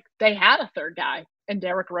a third guy and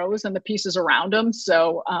Derrick Rose and the pieces around him.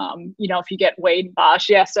 So, if you get Wade and Bosh,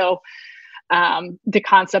 the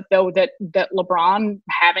concept though that LeBron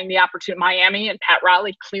having the opportunity, Miami and Pat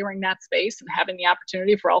Riley clearing that space and having the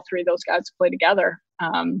opportunity for all 3 of those guys to play together.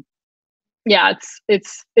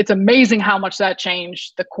 It's amazing how much that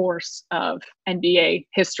changed the course of NBA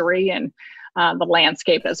history and the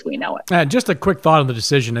landscape as we know it. Just a quick thought on the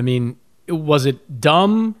decision. I mean, was it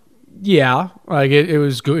dumb? Yeah, like it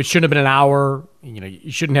was good. It shouldn't have been an hour. You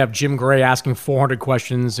shouldn't have Jim Gray asking 400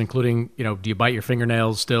 questions, including, do you bite your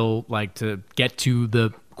fingernails still, like, to get to the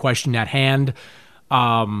question at hand.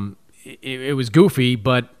 It was goofy,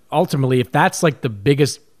 but ultimately, if that's like the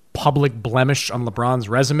biggest public blemish on LeBron's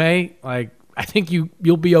resume, like, I think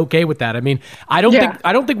you'll be okay with that. I mean, I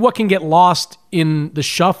don't think what can get lost in the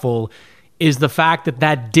shuffle is the fact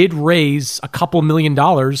that did raise a couple $1 million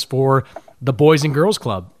for the Boys and Girls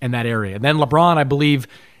Club in that area. And then LeBron, I believe,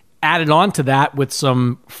 added on to that with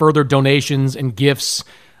some further donations and gifts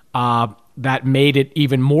that made it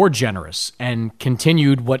even more generous and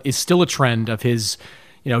continued what is still a trend of his,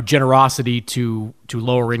 generosity to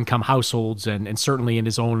lower income households and certainly in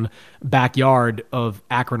his own backyard of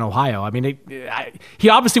Akron, Ohio. I mean, he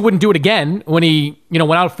obviously wouldn't do it again when he,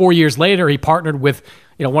 went out 4 years later. He partnered with,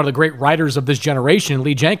 one of the great writers of this generation,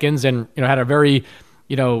 Lee Jenkins, and, had a very,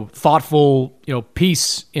 thoughtful,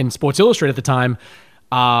 piece in Sports Illustrated at the time.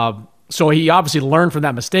 So he obviously learned from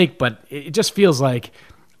that mistake, but it just feels like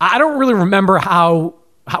I don't really remember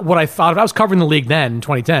what I thought. I was covering the league then in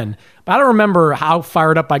 2010, but I don't remember how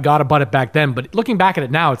fired up I got about it back then. But looking back at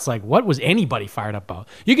it now, it's like, what was anybody fired up about?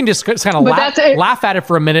 You can just kind of laugh at it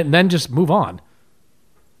for a minute and then just move on.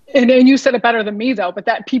 And you said it better than me, though, but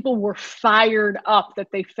that people were fired up, that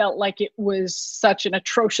they felt like it was such an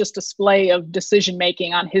atrocious display of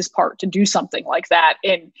decision-making on his part to do something like that.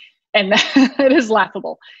 And it is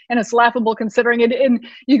laughable. And it's laughable considering it. And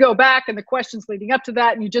you go back and the questions leading up to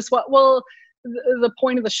that, and you just the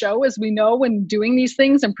point of the show is, we know when doing these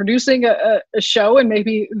things and producing a show, and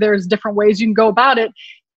maybe there's different ways you can go about it.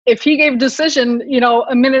 If he gave a decision,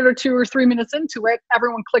 a minute or 2 or 3 minutes into it,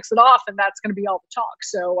 everyone clicks it off, and that's going to be all the talk.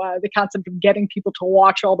 So the concept of getting people to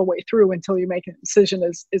watch all the way through until you make a decision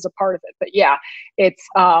is a part of it. But yeah,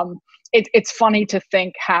 it's funny to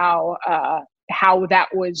think how that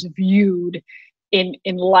was viewed in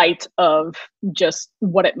light of just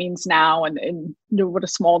what it means now, and what a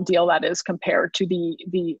small deal that is compared to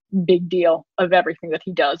the big deal of everything that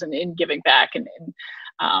he does and in giving back and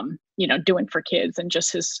doing for kids, and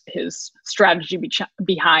just his strategy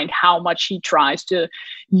behind how much he tries to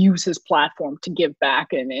use his platform to give back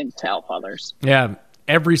and to help others. Yeah.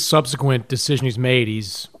 Every subsequent decision he's made,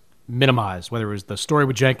 he's minimized, whether it was the story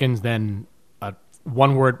with Jenkins, then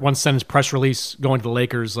one sentence press release going to the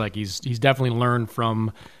Lakers. Like he's definitely learned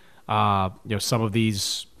from some of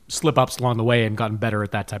these slip ups along the way and gotten better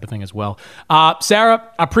at that type of thing as well.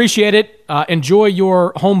 Sarah, appreciate it. Enjoy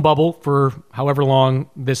your home bubble for however long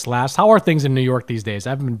this lasts. How are things in New York these days?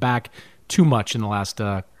 I haven't been back too much in the last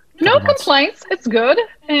no complaints. It's good.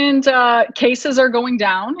 And cases are going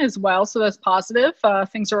down as well, so that's positive.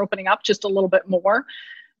 Things are opening up just a little bit more.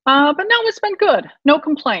 But no, it's been good. No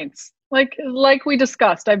complaints. Like we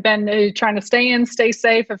discussed, I've been trying to stay in, stay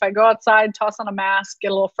safe. If I go outside, toss on a mask,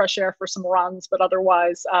 get a little fresh air for some runs. But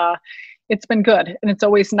otherwise, it's been good. And it's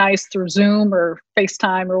always nice through Zoom or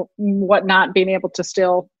FaceTime or whatnot, being able to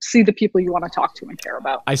still see the people you want to talk to and care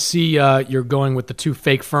about. I see you're going with the 2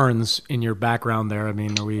 fake ferns in your background there. I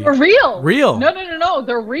mean, are we... They're real. Real? No.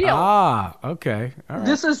 They're real. Ah, okay. All right.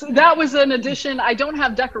 That was an addition. I don't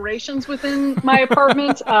have decorations within my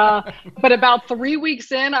apartment, but about 3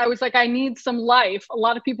 weeks in, I was like, I need some life. A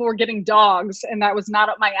lot of people were getting dogs, and that was not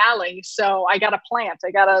up my alley. So I got a plant.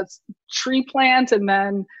 I got a tree plant, and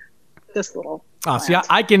then this little plant. See,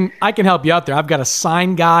 I can help you out there. I've got a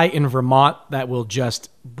sign guy in Vermont that will just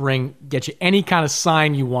get you any kind of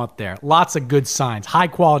sign you want there. Lots of good signs, high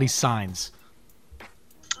quality signs.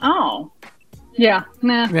 Oh, yeah.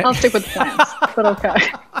 Nah, I'll stick with plants, but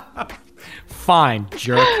okay. Fine,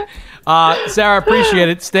 jerk. Sarah, appreciate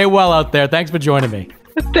it. Stay well out there. Thanks for joining me.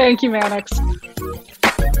 Thank you, Mannix.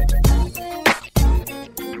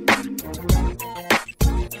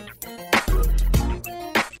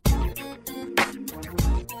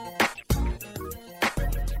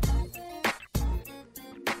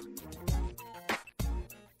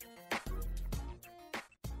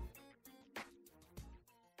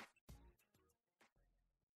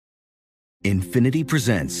 Infiniti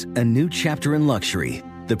presents a new chapter in luxury,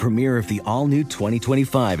 the premiere of the all-new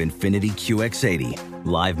 2025 Infiniti QX80,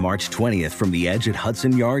 live March 20th from the Edge at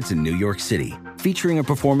Hudson Yards in New York City, featuring a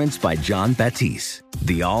performance by John Batiste.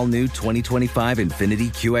 The all-new 2025 Infiniti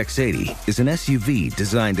QX80 is an SUV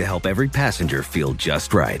designed to help every passenger feel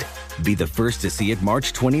just right. Be the first to see it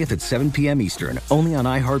March 20th at 7 p.m. Eastern, only on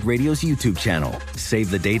iHeartRadio's YouTube channel. Save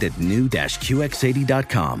the date at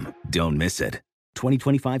new-QX80.com. Don't miss it.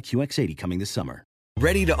 2025 QX80 coming this summer.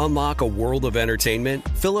 Ready to unlock a world of entertainment?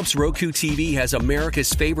 Philips Roku TV has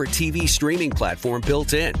America's favorite TV streaming platform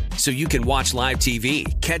built in, so you can watch live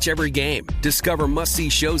TV, catch every game, discover must-see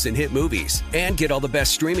shows and hit movies, and get all the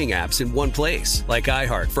best streaming apps in one place, like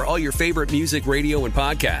iHeart for all your favorite music, radio, and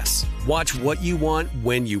podcasts. Watch what you want,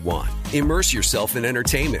 when you want. Immerse yourself in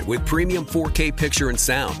entertainment with premium 4K picture and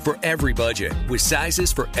sound for every budget, with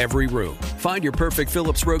sizes for every room. Find your perfect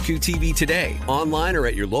Philips Roku TV today, online or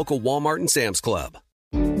at your local Walmart and Sam's Club.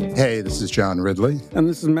 Hey, this is John Ridley. And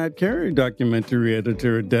this is Matt Carey, documentary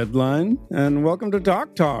editor at Deadline. And welcome to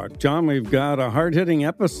Doc Talk. John, we've got a hard-hitting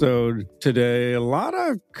episode today. A lot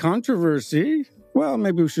of controversy. Well,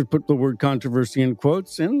 maybe we should put the word controversy in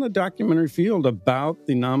quotes in the documentary field about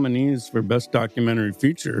the nominees for Best Documentary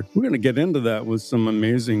Feature. We're going to get into that with some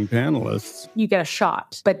amazing panelists. You get a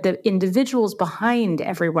shot, but the individuals behind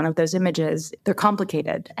every one of those images, they're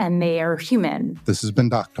complicated and they are human. This has been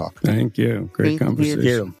Doc Talk. Thank you. Great conversation.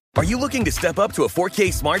 You. Are you looking to step up to a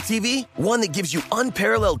 4K smart TV? One that gives you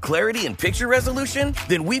unparalleled clarity and picture resolution?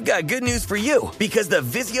 Then we've got good news for you, because the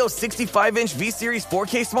Vizio 65-inch V-Series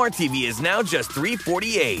 4K smart TV is now just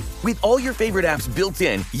 $348. With all your favorite apps built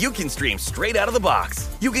in, you can stream straight out of the box.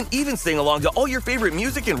 You can even sing along to all your favorite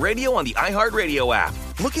music and radio on the iHeartRadio app.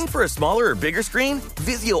 Looking for a smaller or bigger screen?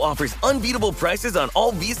 Vizio offers unbeatable prices on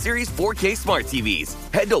all V-Series 4K smart TVs.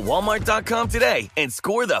 Head to Walmart.com today and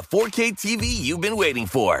score the 4K TV you've been waiting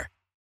for.